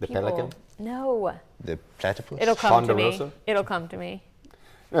 The people. pelican? No. The platypus. It'll come to me. Ponderosa? It'll come to me.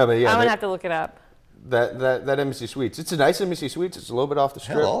 Yeah, but yeah, I'm gonna have to look it up. that Embassy Suites. It's a nice Embassy Suites. It's a little bit off the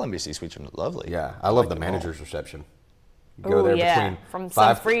strip. Hell, all Embassy Suites are lovely. Yeah, I love the them all. manager's reception. You go Oh there yeah, between from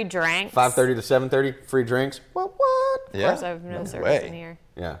some free drinks. 5:30 to 7:30, free drinks. What? Of Yeah. course, I have no service in here.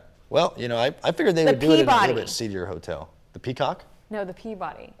 Yeah. Well, I figured they The would do it in a Peabody. little bit seedier hotel. The Peacock? No, the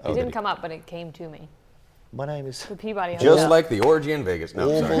Peabody. Oh, It the didn't come up, but it came to me. My name is The Peabody Just Hotel. like the orgy in Vegas. No,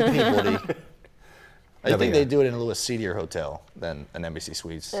 sorry. Oval Peabody. I Yeah, but think yeah. they do it in a little seedier hotel than an Embassy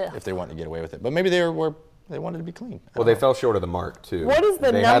Suites Ugh. if they want to get away with it. But maybe they wanted to be clean. I Well, don't they know. fell short of the mark too. What is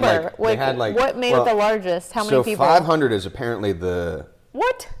the They had, number? they had, what made it the largest? How many so people? 500 is apparently the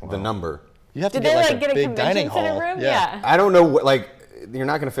What? number. You have to Did they get like get a big convention dining center hall. room? Yeah. I don't know what you're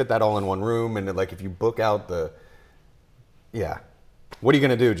not going to fit that all in one room, and like if you book out yeah. What are you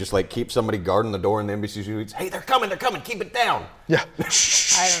going to do? Just like keep somebody guarding the door in the Embassy Suites? Hey, they're coming, keep it down. Yeah.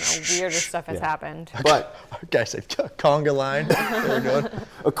 I don't know. Weirder stuff has happened. But Guy said conga line. They were doing.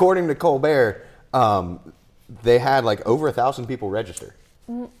 according to Colbert, they had like over 1,000 people register,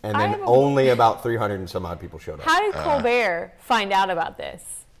 and I then have a- only about 300 and some odd people showed up. How did Colbert find out about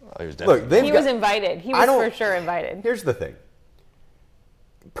this? Oh, he was Look, dead. He was invited. He was don't- for sure invited. Here's the thing.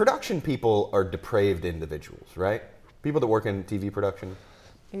 Production people are depraved individuals, right? People that work in TV production.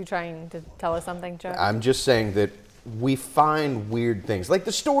 Are you trying to tell us something, Chuck? I'm just saying that we find weird things. Like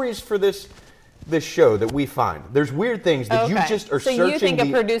the stories for this show that we find. There's weird things that you just are so searching. you think a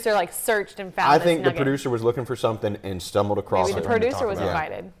producer like searched and found I this think the nugget. producer was looking for something and stumbled across Maybe it. the producer was Yeah.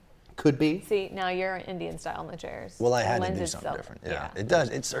 invited. Could be. See, now you're Indian style in the chairs. Well, I It had to lends do itself- something different. Yeah. It does.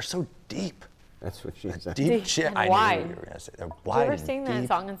 They're so deep. That's what she said. Deep Deep shit. and I knew wide. you were going to say. They're Did wide you ever and sing that deep.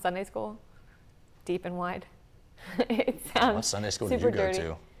 song in Sunday school? Deep and wide. It sounds What Sunday school did super you go dirty.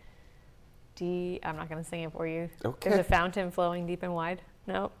 to? I'm not going to sing it for you. Okay. There's a fountain flowing deep and wide.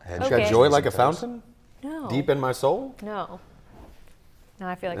 No. Had You Okay. got joy like a Sometimes. fountain? No. Deep in my soul? No. No,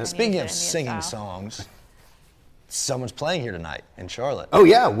 I feel like I need Speaking to of Indian singing style. songs, someone's playing here tonight in Charlotte. Oh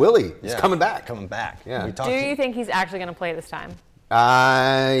yeah, Willie. He's Yeah, coming back. Coming back. Yeah. We talked Do to- you think he's actually going to play this time?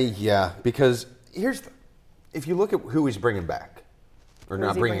 Yeah, because if you look at who he's bringing back, or Who is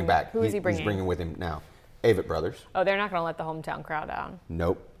not he bringing bringing back, back? Who is he He's bringing? bringing with him now. Avett Brothers. Oh, they're not going to let the hometown crowd down.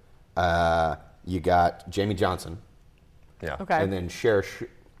 Nope. You got Jamie Johnson, Yeah. Okay. and then Sharon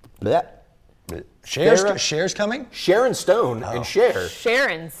Cher's coming? Stone and Cher.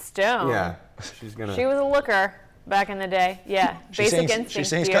 Sharon Stone. Yeah, she's gonna. She was a looker back in the day. Yeah. She Basic sings, Instinct. she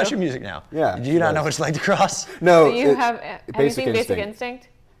sings view. country music now. Yeah, Do she you not know does. what it's like to cross? No, Do you it- have you seen Basic Instinct. Instinct?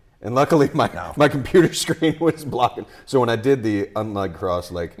 And luckily, my No. computer screen was blocking. So when I did the unlug cross,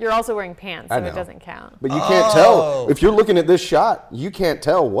 like, You're also wearing pants, so I it know. doesn't count. but you can't tell if you're looking at this shot. You can't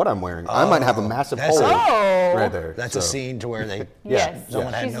tell what I'm wearing. I might have a massive that's hole Oh. right there. That's a so- scene to where they. Yes.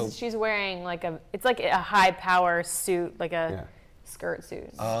 Someone had no. She's wearing like it's like a high power suit, like a Yeah. skirt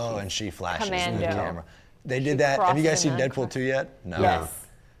suit. Oh, and she flashes in the Commando. camera. They did that. Have you guys crossed seen in a Deadpool 2 yet? No. Yes.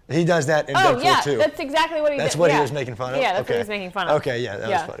 He does that in Oh Deadpool yeah, 2. that's exactly what he That's did. what yeah. he was making fun of? Yeah, that's okay. what he was making fun of. Okay, yeah, that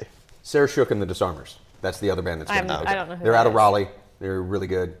was funny. Sarah Shook and the Disarmers. That's the other band that's going to I don't know who They're that out of is. Raleigh. They're really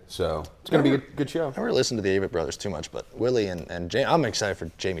good. So it's going to be a good show. I never listened to the Avett Brothers too much, but Willie and Jamie, I'm excited for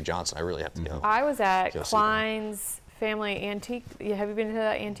Jamie Johnson. I really have to go. I was at Go see them. Klein's family antique. Have you been to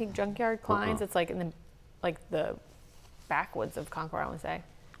that antique junkyard, Klein's? It's like in the backwoods of Concord, I want to say.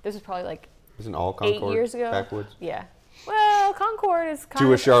 This was probably like Isn't all Concord 8 years ago. backwoods? Yeah. Well, Concord is kind To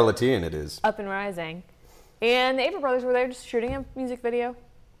a of Charlottean, it is. up and rising. And the Avett Brothers were there just shooting a music video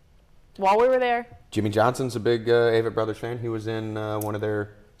while we were there. Jimmy Johnson's a big Avett Brothers fan. He was in one of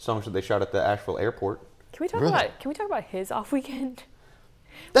their songs that they shot at the Asheville airport. Can we talk about his off weekend?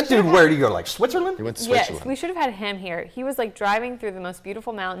 That dude, where did he go? Like Switzerland? He went to Switzerland. Yes, we should have had him here. He was like driving through the most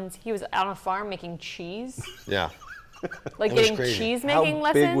beautiful mountains. He was on a farm making cheese, Yeah. like It was getting crazy. cheese How making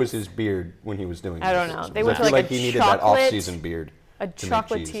lessons. big was his beard when he was doing I this? don't know. They I went to feel like like a he needed that chocolate- off-season beard. A to make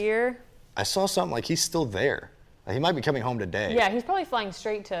cheese. chocolatier. I saw something like he's still there. Like, he might be coming home today. Yeah, he's probably flying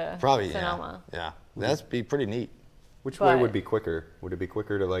straight to Probably, Sonoma. yeah. That'd be pretty neat. Which way But- would be quicker? Would it be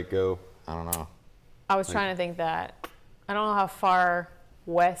quicker to like go? I don't know. I was trying to think that. I don't know how far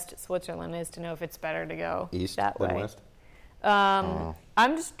west Switzerland is to know if it's better to go East that than way. west?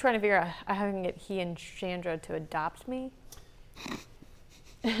 I'm just trying to figure out how I can get he and Chandra to adopt me.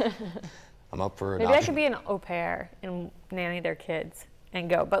 I'm up for Maybe I adoption. could be an au pair and nanny their kids and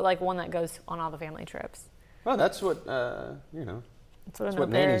go, but like one that goes on all the family trips. Well, that's what you know. That's what That's an what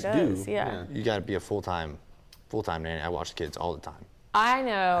au pair nannies does. do. Yeah. You got to be a full-time nanny. I watch kids all the time. I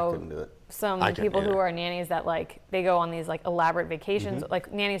know Couldn't do it. some I couldn't people who either. are nannies that like they go on these like elaborate vacations, Mm-hmm.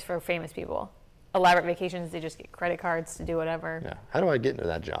 like nannies for famous people. Elaborate vacations, they just get credit cards to do whatever. Yeah. How do I get into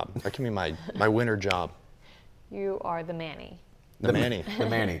that job? That can be my winter job. You are the Manny. The Manny. The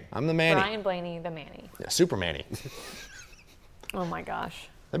Manny. I'm the Manny. Brian Blaney, the Manny. Yeah, Super Manny. Oh my gosh.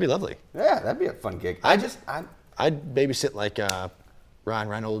 That'd be lovely. Yeah, that'd be a fun gig. I'd babysit like Ryan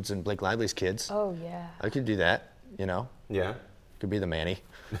Reynolds and Blake Lively's kids. Oh yeah. I could do that, you know. Yeah. Could be the Manny.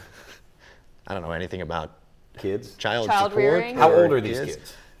 I don't know anything about Kids. child Child support. rearing? How or old are these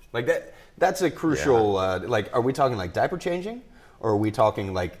kids? Like that. That's a crucial. Like, are we talking like diaper changing, or are we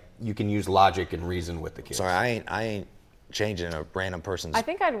talking like you can use logic and reason with the kids? Sorry, I ain't changing a random person's I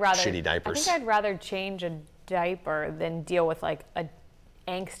think I'd rather shitty diapers. I think I'd rather change a diaper than deal with like a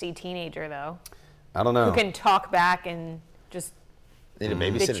angsty teenager though, I don't know. who can talk back and just Need a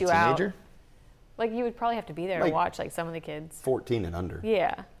babysit Bitch a you out. teenager? like you would probably have to be there to Like- watch like some of the kids. 14 and under.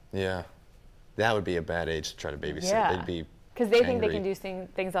 Yeah. Yeah. That would be a bad age to try to babysit. Yeah. They'd be Because they think they angry. can do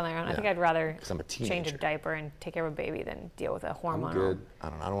things on their own. I Yeah. think I'd rather 'Cause I'm a change a teenager. diaper and take care of a baby than deal with a hormonal Good. I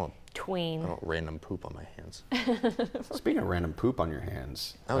don't know. I don't want tween. random poop on my hands. Speaking of random poop on your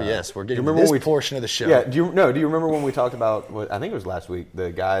hands. Oh yes, we're getting remember this when we- portion of the show. Yeah. Do you remember when we talked about? I think it was last week.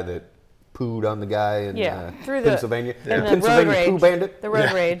 The guy that pooed on the guy in Through the Pennsylvania. in the Pennsylvania road rage. poo bandit. The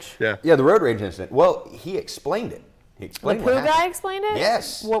road rage. Yeah. Yeah, the road rage incident. Well, he explained it. He The explained poo what guy happened. explained it?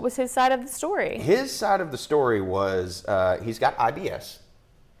 Yes. What was his side of the story? His side of the story was he's got IBS.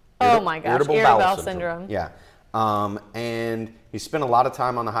 Oh my gosh, Irritable bowel syndrome. Yeah. And he spent a lot of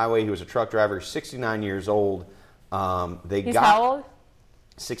time on the highway. He was a truck driver, 69 years old. He's how old?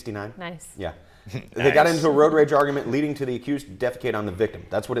 69. Nice. Yeah. They got into a road rage argument leading to the accused to defecate on the victim.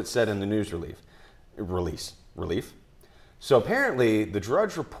 That's what it said in the news release. So apparently the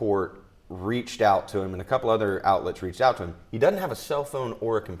Drudge Report reached out to him and a couple other outlets reached out to him. He doesn't have a cell phone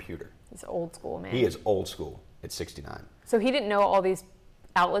or a computer. He's old school, man. He is old school at 69. So he didn't know all these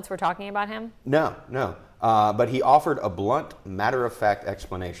outlets were talking about him? No. But he offered a blunt, matter-of-fact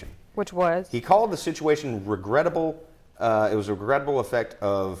explanation. Which was? He called the situation regrettable. It was a regrettable effect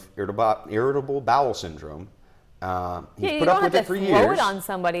of irritable bowel syndrome. He's Yeah, put you up don't with have it for to throw years. it on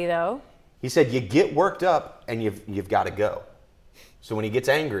somebody, though. He said, you get worked up and you've got to go. So when he gets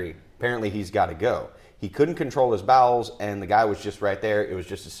angry, apparently he's got to go. He couldn't control his bowels, and the guy was just right there. It was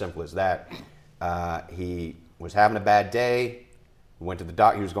just as simple as that. He was having a bad day. He went to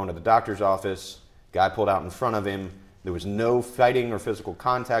the He was going to the doctor's office. Guy pulled out in front of him. There was no fighting or physical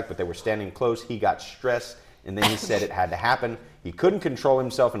contact, but they were standing close. He got stressed, and then he said it had to happen. He couldn't control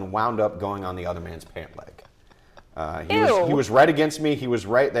himself and wound up going on the other man's pant leg. He was right against me. He was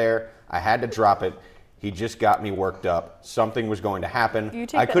right there. I had to drop it. He just got me worked up. Something was going to happen.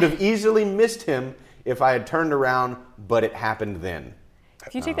 I could have easily missed him if I had turned around, but it happened then.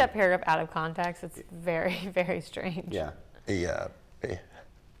 If you take that paragraph out of context, it's very, very strange. Yeah.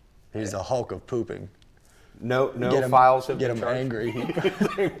 He's the Hulk of pooping. No Get him- files have Get been him charged.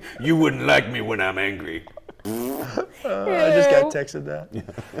 angry. You wouldn't like me when I'm angry. I just got texted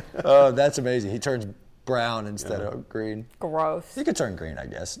that. That's amazing. He turns brown instead of green. Gross. He could turn green, I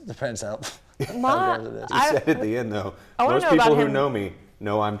guess. Depends how. Ma- gross it is. He said at the end, though, I wanna most know people about who him- know me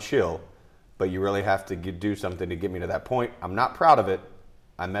know I'm chill, but you really have to do something to get me to that point. I'm not proud of it.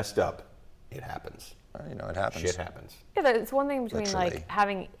 I messed up. it happens. It happens. Shit happens. Yeah, it's one thing between Literally. like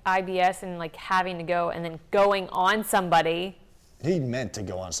having IBS and like having to go and then going on somebody. He meant to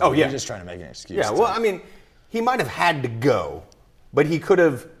go on something. Oh, yeah. He's just trying to make an excuse. Yeah, well, I mean, he might have had to go, but he could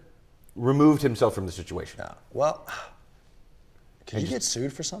have removed himself from the situation. Yeah. Well, can you get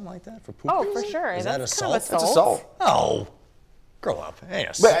sued for something like that? For poop? Oh, for sure. Is that That's assault? kind of That's assault. Oh, grow up.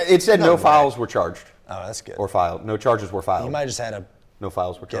 Yes. But it said no files were charged Oh, that's good. or filed. No charges were filed. You might have just had to No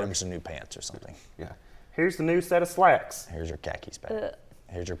files were get him charged. some new pants or something. Yeah. Here's the new set of slacks. Here's your khakis back. Ugh.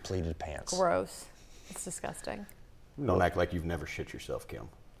 Here's your pleated pants. Gross. It's disgusting. Don't act like you've never shit yourself, Kim.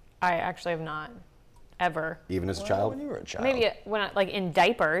 I actually have not ever. Even as a Well, child? when you were a child. Maybe when like in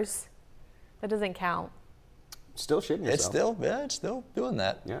diapers. That doesn't count. Still shitting yourself. It's still doing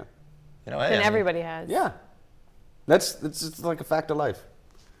that. Yeah. Hey, And I mean, everybody has. Yeah. That's it's like a fact of life.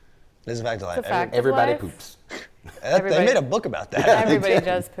 It is a fact of life. It's a fact. Everybody life? poops. They Everybody- made a book about that. Everybody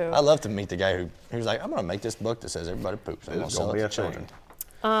does poop. I love to meet the guy who was like, I'm going to make this book that says everybody poops. I'm going to It's sell gonna it be to a children.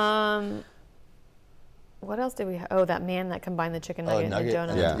 Um, what else did we have? Oh, that man that combined the chicken nugget and the nugget.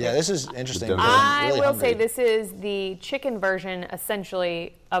 donut. Yeah. Yeah, this is interesting. donut. because I'm I really will hungry. say this is the chicken version,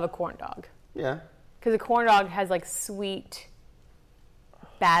 essentially, of a corn dog. Yeah. Because a corn dog has like sweet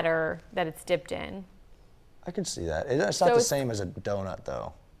batter that it's dipped in. I can see that. It's So not the it's- same as a donut,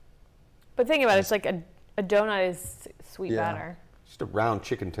 though. But think about it, it's like a donut is sweet Yeah. batter. Just a round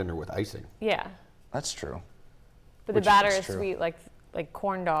chicken tender with icing. Yeah. That's true. But Which the batter is is true. sweet, like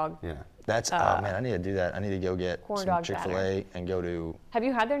corn dog. Yeah. That's, oh man, I need to do that. I need to go get corn some dog Chick-fil-A and go to Have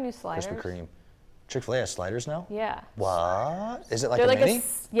you had their new sliders? Krispy Kreme. Chick-fil-A has sliders now? Yeah. What? Is it like They're a like mini?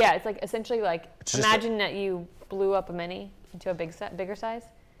 yeah, it's like essentially like It's just imagine that you blew up a mini into a bigger size.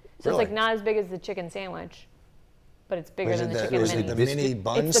 So Really? it's like not as big as the chicken sandwich, but it's bigger Is than it the the, chicken is mini. it the mini Biscuit?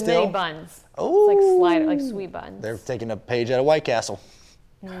 bun It's the still? mini buns. Oh. It's like slider, like sweet buns. They're taking a page out of White Castle.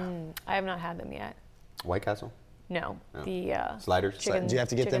 I have not had them yet. White Castle? No, the Sliders? chicken- Do you have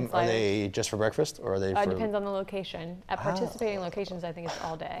to get chicken them? Are sliders. they just for breakfast or are they for? Depends on the location. At participating locations, I think it's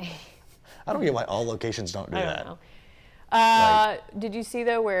all day. I don't get why all locations don't do I that. don't know. Did you see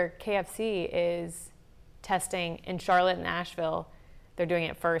though where KFC is testing in Charlotte and Asheville? They're doing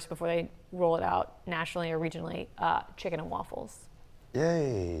it first before they roll it out nationally or regionally. Chicken and waffles.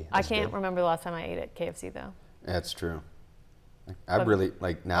 Yay! I That's can't good. remember the last time I ate at KFC though. That's true. I really,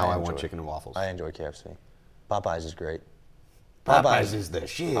 like, now I want enjoy chicken and waffles. I enjoy KFC. Popeyes is great. Popeyes is the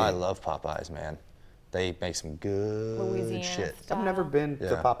shit. I love Popeyes, man. They make some good Louisiana shit. style. I've never been to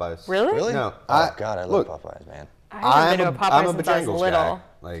Yeah. Popeyes. Really? Really? No. Oh God, I love look, Popeyes, man. I haven't been to a Popeyes I'm a since I was Bojangles little. guy.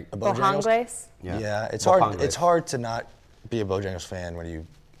 Like, A Bojangles? Bojangles? Yeah, it's Bojangles. hard. It's hard to not be a Bojangles fan when you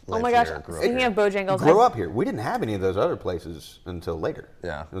live Oh my gosh! here or grew up Speaking here. of Bojangles, grew up here. We didn't have any of those other places until later.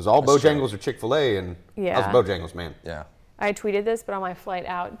 Yeah, It was all that's true. Bojangles or Chick-fil-A, and I Yeah. was a Bojangles man. Yeah. I tweeted this, but on my flight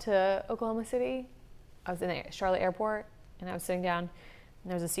out to Oklahoma City, I was in the Charlotte airport, and I was sitting down, and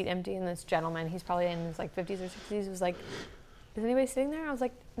there was a seat empty, and this gentleman, he's probably in his like 50s or 60s, was like, "Is anybody sitting there?" I was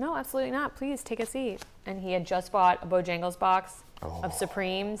like, "No, absolutely not. Please take a seat." And he had just bought a Bojangles box of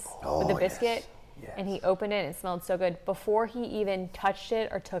Supremes with the biscuit, and he opened it, and it smelled so good. Before he even touched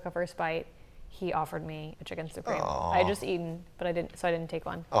it or took a first bite, he offered me a chicken Supreme. I had just eaten, but I didn't take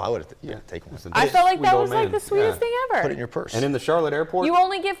one. Oh, I would have. Yeah, take one. I felt like Sweet that old was like man. the sweetest Yeah. thing ever. Put it in your purse. And in the Charlotte airport, You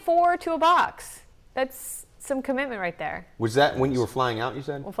only get 4 to a box. That's some commitment right there. was that when you were flying out, you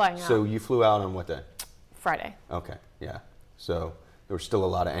said? We're flying So out. you flew out on what day? Friday. Okay, yeah. So there were still a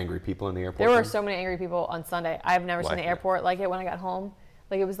lot of angry people in the airport? There were then? so many angry people on Sunday. I've never seen Like the it. airport like it when I got home.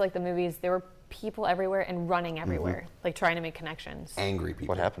 Like it was like the movies. There were people everywhere and running everywhere, like trying to make connections. Angry people.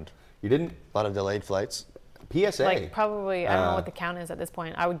 What happened? You didn't? A lot of delayed flights. PSA. Like probably, I don't know what the count is at this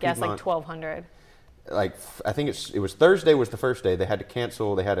point. I would guess like Piedmont. 1,200. Like, I think it was Thursday was the first day. They had to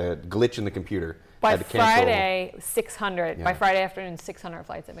cancel. They had a glitch in the computer. By had to cancel. Friday, 600. Yeah. By Friday afternoon, 600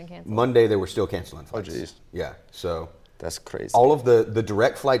 flights have been canceled. Monday, they were still canceling flights. geez. Yeah, so That's crazy. all of the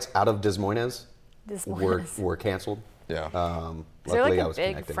direct flights out of Des Moines Des were Moines. canceled. Yeah. Is there Luckily, I like a was big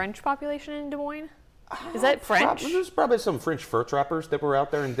connected. French population in Des Moines? Is that French? There's probably some French fur trappers that were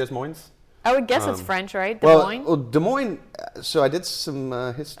out there in Des Moines. I would guess it's French, right? Des Well, Moines? well, Des Moines. So I did some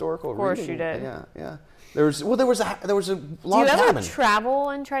historical. Of course reading. you did. Yeah. There was a Do log you ever cabin. travel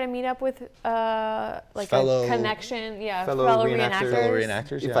and try to meet up with like Fellow- a connection? Yeah, fellow fellow reenactors. reenactors. Fellow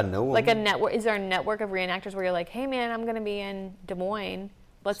reenactors. If yeah. I know them. Like a network? Is there a network of reenactors where you're like, hey man, I'm gonna be in Des Moines.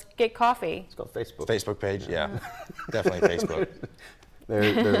 Let's get coffee. It's called Facebook. Facebook page. Yeah. Definitely Facebook.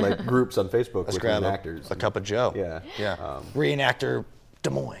 They're like groups on Facebook Let's with grab reenactors. a cup of Joe. Yeah. Yeah. Reenactor Des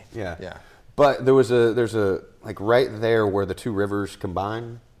Moines. Yeah. Yeah. But there's a like right there where the two rivers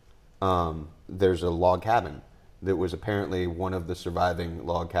combine. There's a log cabin, that was apparently one of the surviving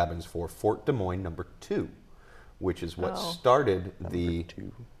log cabins for Fort Des Moines number 2, which is what started the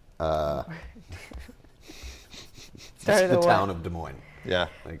town of Des Moines. Yeah.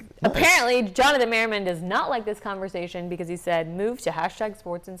 Apparently, Jonathan Merriman does not like this conversation because he said, move to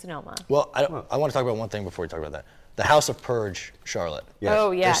 #sports in Sonoma. Well, I want to talk about one thing before we talk about that. The House of Purge, Charlotte. Yes.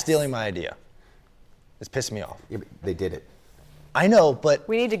 Oh, yes. They're stealing my idea. It's pissing me off. Yeah, but they did it. I know, but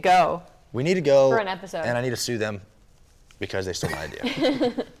We need to go. we need to go For an episode. and I need to sue them because they stole my idea.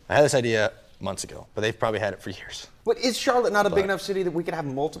 I had this idea months ago, but they've probably had it for years. But is Charlotte not a big enough city that we could have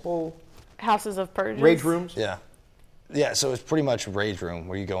multiple Houses of Purges. rage rooms? Yeah. Yeah, so it's pretty much rage room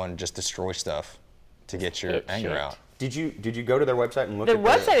where you go and just destroy stuff to get your anger shit. out. Did you go to their website and look The at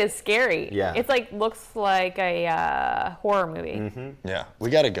website is scary. Yeah. It's looks like a horror movie. Mm-hmm. Yeah,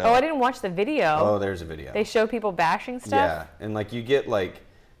 we got to go. Oh, I didn't watch the video. Oh, there's a video. They show people bashing stuff. Yeah, and you get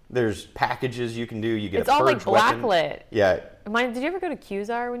there's packages you can do. You get It's a all purge weapon. blacklit. Yeah. Did you ever go to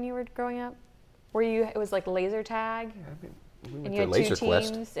Qzar when you were growing up? It was like laser tag, We and went you to had Laser two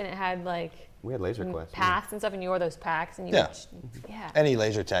Quest. teams, and it had We had Laser Quest. paths and stuff, and you wore those packs, and you Yeah. yeah. Any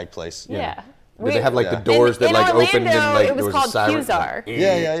laser tag place. Yeah. Did they have the Yeah. doors in that opened Orlando, and it was there was called a siren? Qzar.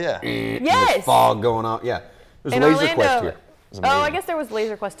 Yeah. And Yes. the fog going on. Yeah. There's In Laser Orlando. Quest here. Oh, I guess there was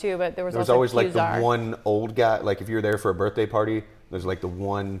Laser Quest too, but there was There was also always the Qzar. one old guy. If you're there for a birthday party, there's the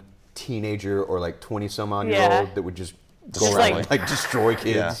one teenager or 20 some odd year Yeah. old that would just go Just around and destroy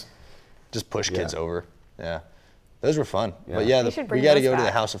kids. Yeah. Just push kids Yeah. over. Yeah. Those were fun. Yeah. But yeah, We should we bring got to those go to the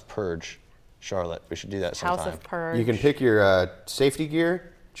back. House of Purge, Charlotte. We should do that sometime. House of Purge. You can pick your safety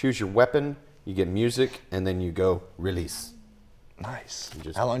gear, choose your weapon, you get music, and then you go release. Nice.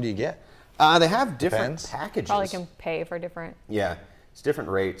 Just- How long do you get? They have different Depends. packages. Probably can pay for different. Yeah, it's different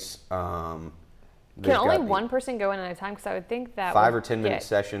rates. Can They've only got one person go in at a time? Because I would think that 5 would or 10 minute get-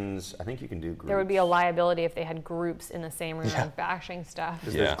 sessions. I think you can do groups. There would be a liability if they had groups in the same room Yeah. bashing stuff.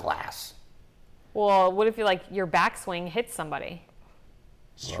 Because Yeah. there's glass. Well, what if your backswing hits somebody?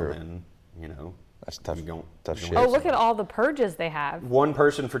 It's Well, true. then, That's tough. you don't- tough you shit. don't- Oh, look at all the purges they have. One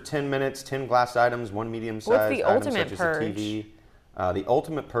person for 10 minutes, 10 glass items, one medium-sized What's the item ultimate such purge? as a TV. The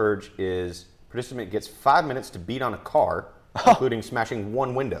ultimate purge is participant gets 5 minutes to beat on a car, including smashing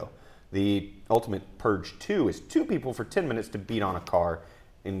one window. The ultimate purge 2 is 2 people for 10 minutes to beat on a car,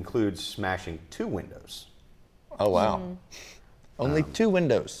 includes smashing 2 windows. Oh, wow. Hmm. Only 2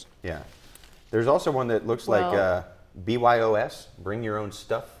 windows. Yeah. There's also one that looks like Well- BYOS, bring your own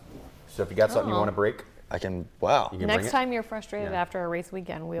stuff. So if you got something you Oh. want to break, I can, wow. you can bring Next it. time you're frustrated Yeah. after a race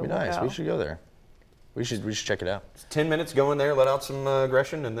weekend, we'll Be nice. go. We should go there. We should check it out. 10 minutes, go in there, let out some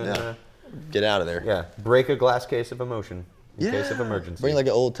aggression, and then, Yeah. Get out of there. yeah, break a glass case of emotion in case of emergency. Bring an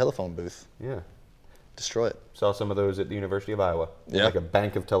old telephone booth. Yeah. Destroy it. Saw some of those at the University of Iowa. Yeah. Like a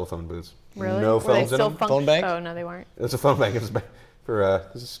bank of telephone booths. Really? No Were they phones in still them. Phone bank? Oh, no, they weren't. It's a phone bank. It's for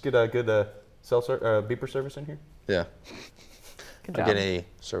this is good cell beeper service in here. Yeah. Good I job. get a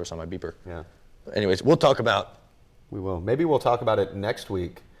service on my beeper. Yeah. But anyways, we'll talk about. We will. Maybe we'll talk about it next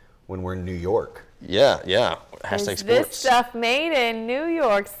week when we're in New York. Yeah. Is Hashtag this sports. stuff made in New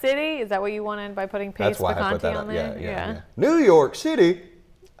York City? Is that what you wanted by putting That's Pace why I put Picante that on up. there? Yeah. New York City.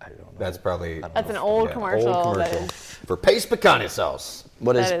 I don't know. That's probably That's an old yeah, commercial. old That commercial. is For Pace Picante sauce.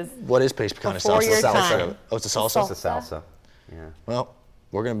 What that is is paste picante before salsa? your Salsa. time. Oh, it's a salsa. It's a salsa. Yeah. Well,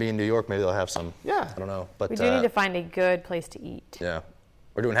 we're gonna be in New York. Maybe they'll have some. Yeah. I don't know, but we do need to find a good place to eat. yeah,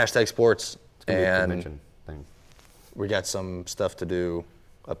 we're doing hashtag sports, It's gonna be a and convention thing. we got some stuff to do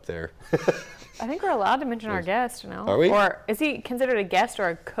up there. I think we're allowed to mention our guest, no? Are we? Or is he considered a guest or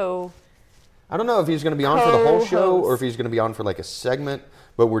a co? I don't know if he's going to be on for the whole show or Co-host. if he's going to be on for like a segment.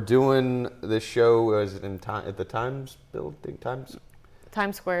 But we're doing this show at the Times building.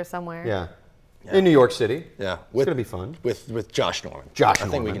 Times Square somewhere. Yeah. In New York City. Yeah, It's going to be fun. with Josh Norman. Josh I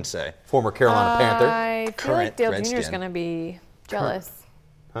think we Norman. can say. Former Carolina Panther. I feel Current like Dale Jr. is Redskin. going to be jealous.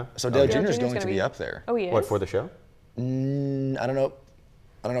 So Dale Dale Jr. is Jr.'s going to gonna be be- up there. Oh, he is? What, for the show? I don't know.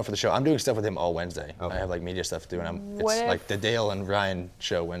 I don't know for the show. I'm doing stuff with him all Wednesday. Okay. I have like media stuff to do, and What it's if- like the Dale and Ryan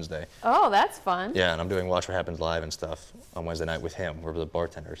show Wednesday. Oh, that's fun. Yeah, and I'm doing Watch What Happens Live and stuff on Wednesday night with him. We're the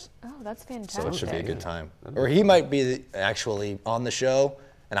bartenders, Oh, that's fantastic. so it should be a good time. Or he might be actually on the show,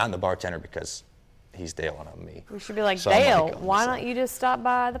 and I'm the bartender because he's Dale and I'm me. We should be like, So I'm Dale, like, why so- don't you just stop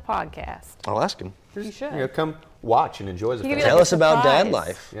by the podcast? I'll ask him. You should. You know, come watch and enjoy the He could be family. Tell like a us about dad surprise.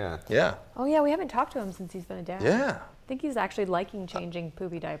 life. Yeah. Yeah. Oh, yeah, we haven't talked to him since he's been a dad. Yeah. I think he's actually liking changing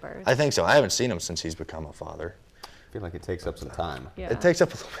poopy diapers. I think so. I haven't seen him since he's become a father. I feel like it takes up some time. yeah. It takes up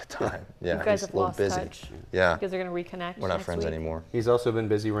a little bit of time. Yeah, You guys he's have a little lost busy. touch. Yeah, You guys are going to reconnect. we're not next friends week? anymore. He's also been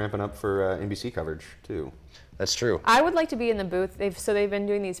busy ramping up for NBC coverage, too. That's true. I would like to be in the booth. They've been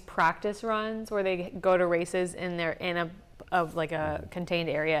doing these practice runs where they go to races and they're in a contained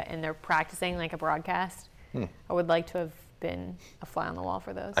area and they're practicing like a broadcast. I would like to have been a fly on the wall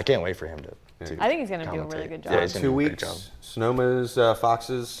for those. I can't wait for him to I think he's going to do a commentate. really good job. Yeah, he's gonna 2 do a great weeks. job. Sonoma's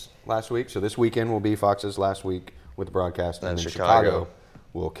Fox's last week. So this weekend will be Fox's last week with the broadcast. And And then Chicago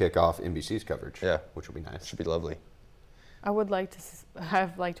will kick off NBC's coverage. Yeah. Which will be nice. Should be lovely. I would like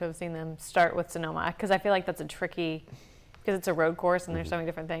to have seen them start with Sonoma because I feel like that's a tricky, because it's a road course and there's so many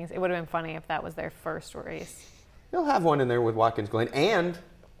different things. It would have been funny if that was their first race. They'll have one in there with Watkins Glen and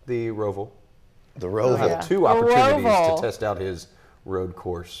the Roval. The He'll Roval have yeah. two The opportunities Roval. to test out his road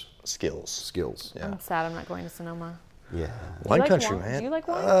course skills. skills. Yeah. I'm sad I'm not going to Sonoma. Yeah. Wine like country, wine? man. Do you like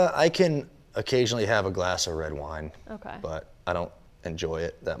wine? I can occasionally have a glass of red wine. Okay. But I don't enjoy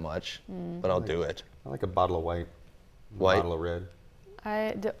it that much. But I'll do it. I like a bottle of white. White? A bottle of red.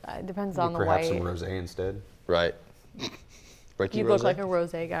 It depends on the Perhaps white. some rosé instead. Right. Break You your look rosé? like a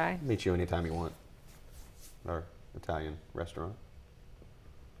rosé guy. Meet you anytime you want. Our Italian restaurant.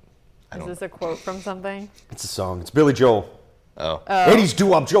 Is this a quote from something? It's a song. It's Billy Joel. Oh. 80s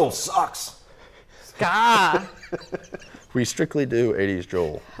doo-wop Joel sucks. God. We strictly do 80s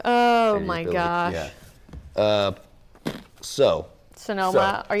Joel. Oh 80s my Billy. gosh. Yeah. So,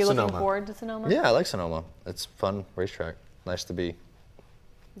 Sonoma. Are you looking Sonoma. forward to Sonoma? yeah, I like Sonoma. It's a fun racetrack. Nice to be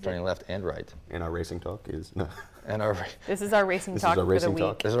turning left and right. And our racing talk is no. And our This is our racing This is talk our for the racing week.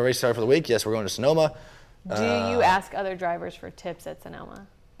 talk. this is our race start for the week. Yes, we're going to Sonoma. Do you ask other drivers for tips at Sonoma?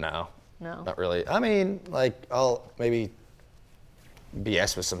 No. No. Not really. I mean, like, I'll maybe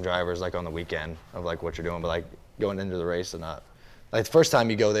BS with some drivers, like, on the weekend of, like, what you're doing, but, like, going into the race and not. Like, the first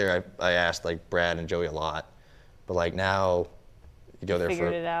time you go there, I asked, like, Brad and Joey a lot. But, like, now you go there Figured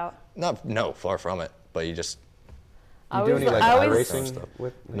for. it out. No, far from it. But you just. I You do always- any like I always- iRacing Stuff.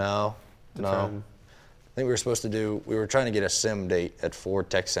 with? No. to No. try I and- think we were trying to get a sim date at Ford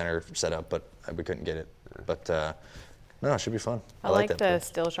Tech Center set up, but we couldn't get it. But, no, it should be fun. I like that the place.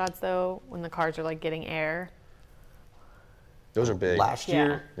 still shots though when the cars are like getting air. Those are big. Last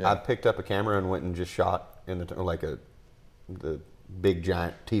year, Yeah. I picked up a camera and went and just shot in the big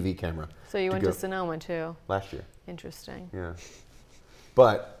giant TV camera. So you went go- to Sonoma too. last year. Interesting. Yeah,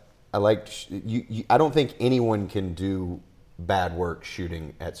 but I liked you. I don't think anyone can do bad work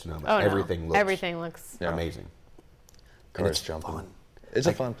shooting at Sonoma. Oh no. Everything looks Yeah. amazing. Cars it's jumping. fun. It's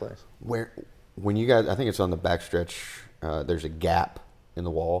Like, a fun place. When you guys, I think it's on the backstretch. There's a gap in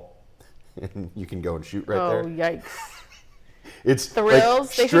the wall, and you can go and shoot right Oh there. yikes! It's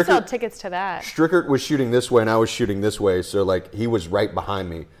Thrills. They should sell Stricker- tickets to that. Strickert was shooting this way and I was shooting this way, so like he was right behind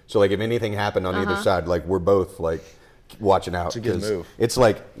me. So like if anything happened on either side, like we're both like watching out. It's a good 'cause move. It's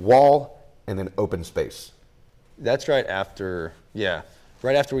like wall and then open space. That's right after,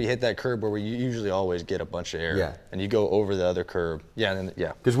 right after we hit that curb where we usually always get a bunch of air. Yeah. And you go over the other curb. Yeah, and then,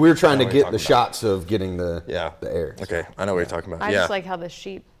 Because we were trying I to know what get you're the talking about. shots of getting the air. Okay, I know what you're talking about. I yeah. just like how the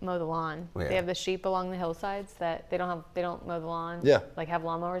sheep mow the lawn. Yeah. They have the sheep along the hillsides that they don't mow the lawn. Yeah. Like have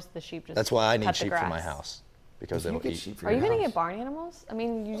lawnmowers. The sheep just. That's why I need cut the sheep for my grass. house. Because You they'll get eat. sheep for Are your you gonna house. get barn animals? I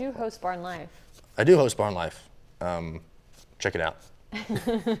mean, you do host Barn Life. I do host Barn Life. Check it out.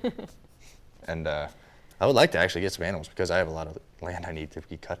 And I would like to actually get some animals because I have a lot of land I need to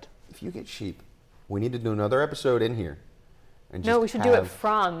be cut. If you get sheep, we need to do another episode in here. And No, just we should do it have-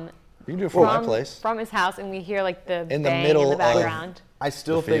 from You can do it from my place. from his house, and we hear like the In the bang middle in the of- background. I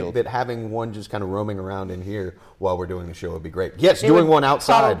still the think field. that having one just kind of roaming around in here while we're doing the show would be great. Yes, They doing would one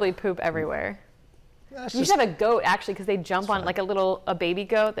outside. Probably poop everywhere. That's You just- should have a goat actually, because they jump on like a baby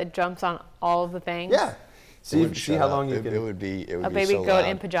goat that jumps on all of the things. Yeah. it See, wouldn't see shut how up. long you it, can. It would be. It would A be baby so goat loud.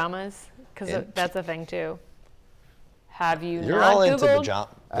 in pajamas, because In- that's a thing too. Have you You're not all into Googled?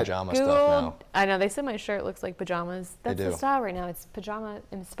 pajama Googled? stuff now. I know they said my shirt looks like pajamas. That's the do. style right now. It's pajama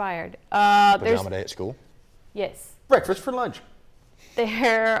inspired. There's Pajama day at school. yes, Breakfast for lunch.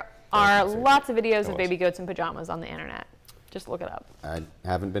 there are lots of videos of was. baby goats in pajamas on the internet. Just look it up. I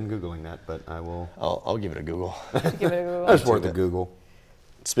haven't been Googling that, but I will. I'll give it a Google. Give it a Google. That's worth a Google.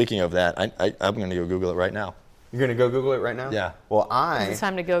 Speaking of that, I'm going to go Google it right now. You're going to go Google it right now? Yeah. Well, I. It's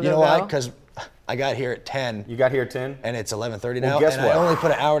time to go. You know why? Because I got here at 10 You got here at 10? and it's 11:30 Well, now, guess and what? I only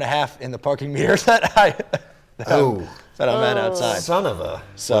put an hour and a half in the parking meter that I'm at outside. Son of a.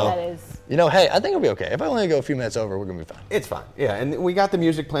 So, That is. you know, hey, I think it'll be okay. If I only go a few minutes over, we're going to be fine. It's fine. Yeah, and we got the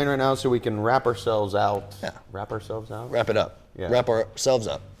music playing right now so we can wrap ourselves out. Yeah. Wrap ourselves out? Wrap it up. Yeah. Wrap ourselves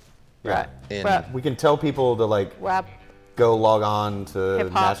up. Yeah. In, Wrap. We can tell people to like Wrap. go log on to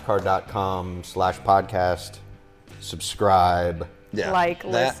Hip hop. NASCAR.com/podcast, subscribe, Yeah. Like,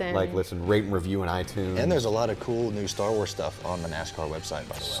 That- listen. Like, listen, rate and review on iTunes. And there's a lot of cool new Star Wars stuff on the NASCAR website,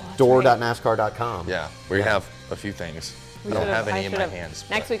 by the way. Store.nascar.com. Yeah, we have a few things. I don't have any in my hands.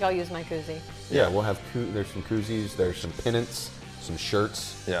 Next week I'll use my koozie. Yeah, we'll have, there's some koozies, there's some pennants, some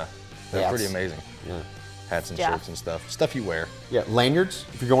shirts. Yeah, they're Hats. pretty amazing. Yeah. Hats and Yeah. shirts and stuff. Stuff you wear. Yeah, lanyards.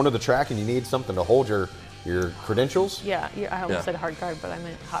 If you're going to the track and you need something to hold your credentials. Yeah, I almost Yeah. said hard card, but I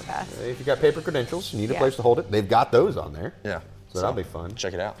meant hot pass. If you got paper credentials, you need a Yeah. place to hold it. They've got those on there. Yeah. So that'll be fun.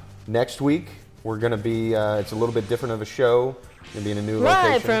 Check it out. Next week, we're going to be, it's a little bit different of a show. Going to be in a new Live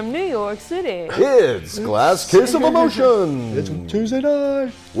location. from New York City. It's Glass Case of Emotion. It's Tuesday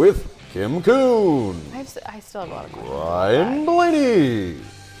night. With Kim Kuhn, I still have a lot of questions. Ryan Blaney,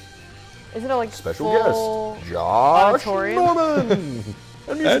 Is it a like special full guest, Josh auditorium? Norman,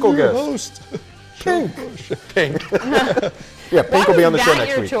 and musical guest, host. Pink. Pink. Yeah, Pink will be on the is show that next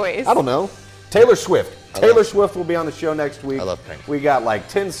your week. choice? I don't know. Taylor Swift. Taylor Swift will be on the show next week. I love Pink. We got like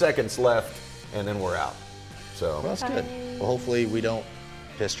 10 seconds left, and then we're out. So Well, that's good. Well, hopefully we don't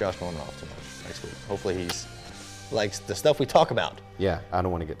piss Josh Norman off too much next week. Hopefully he's likes the stuff we talk about. yeah, I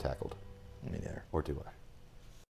don't want to get tackled, Me neither. or do I?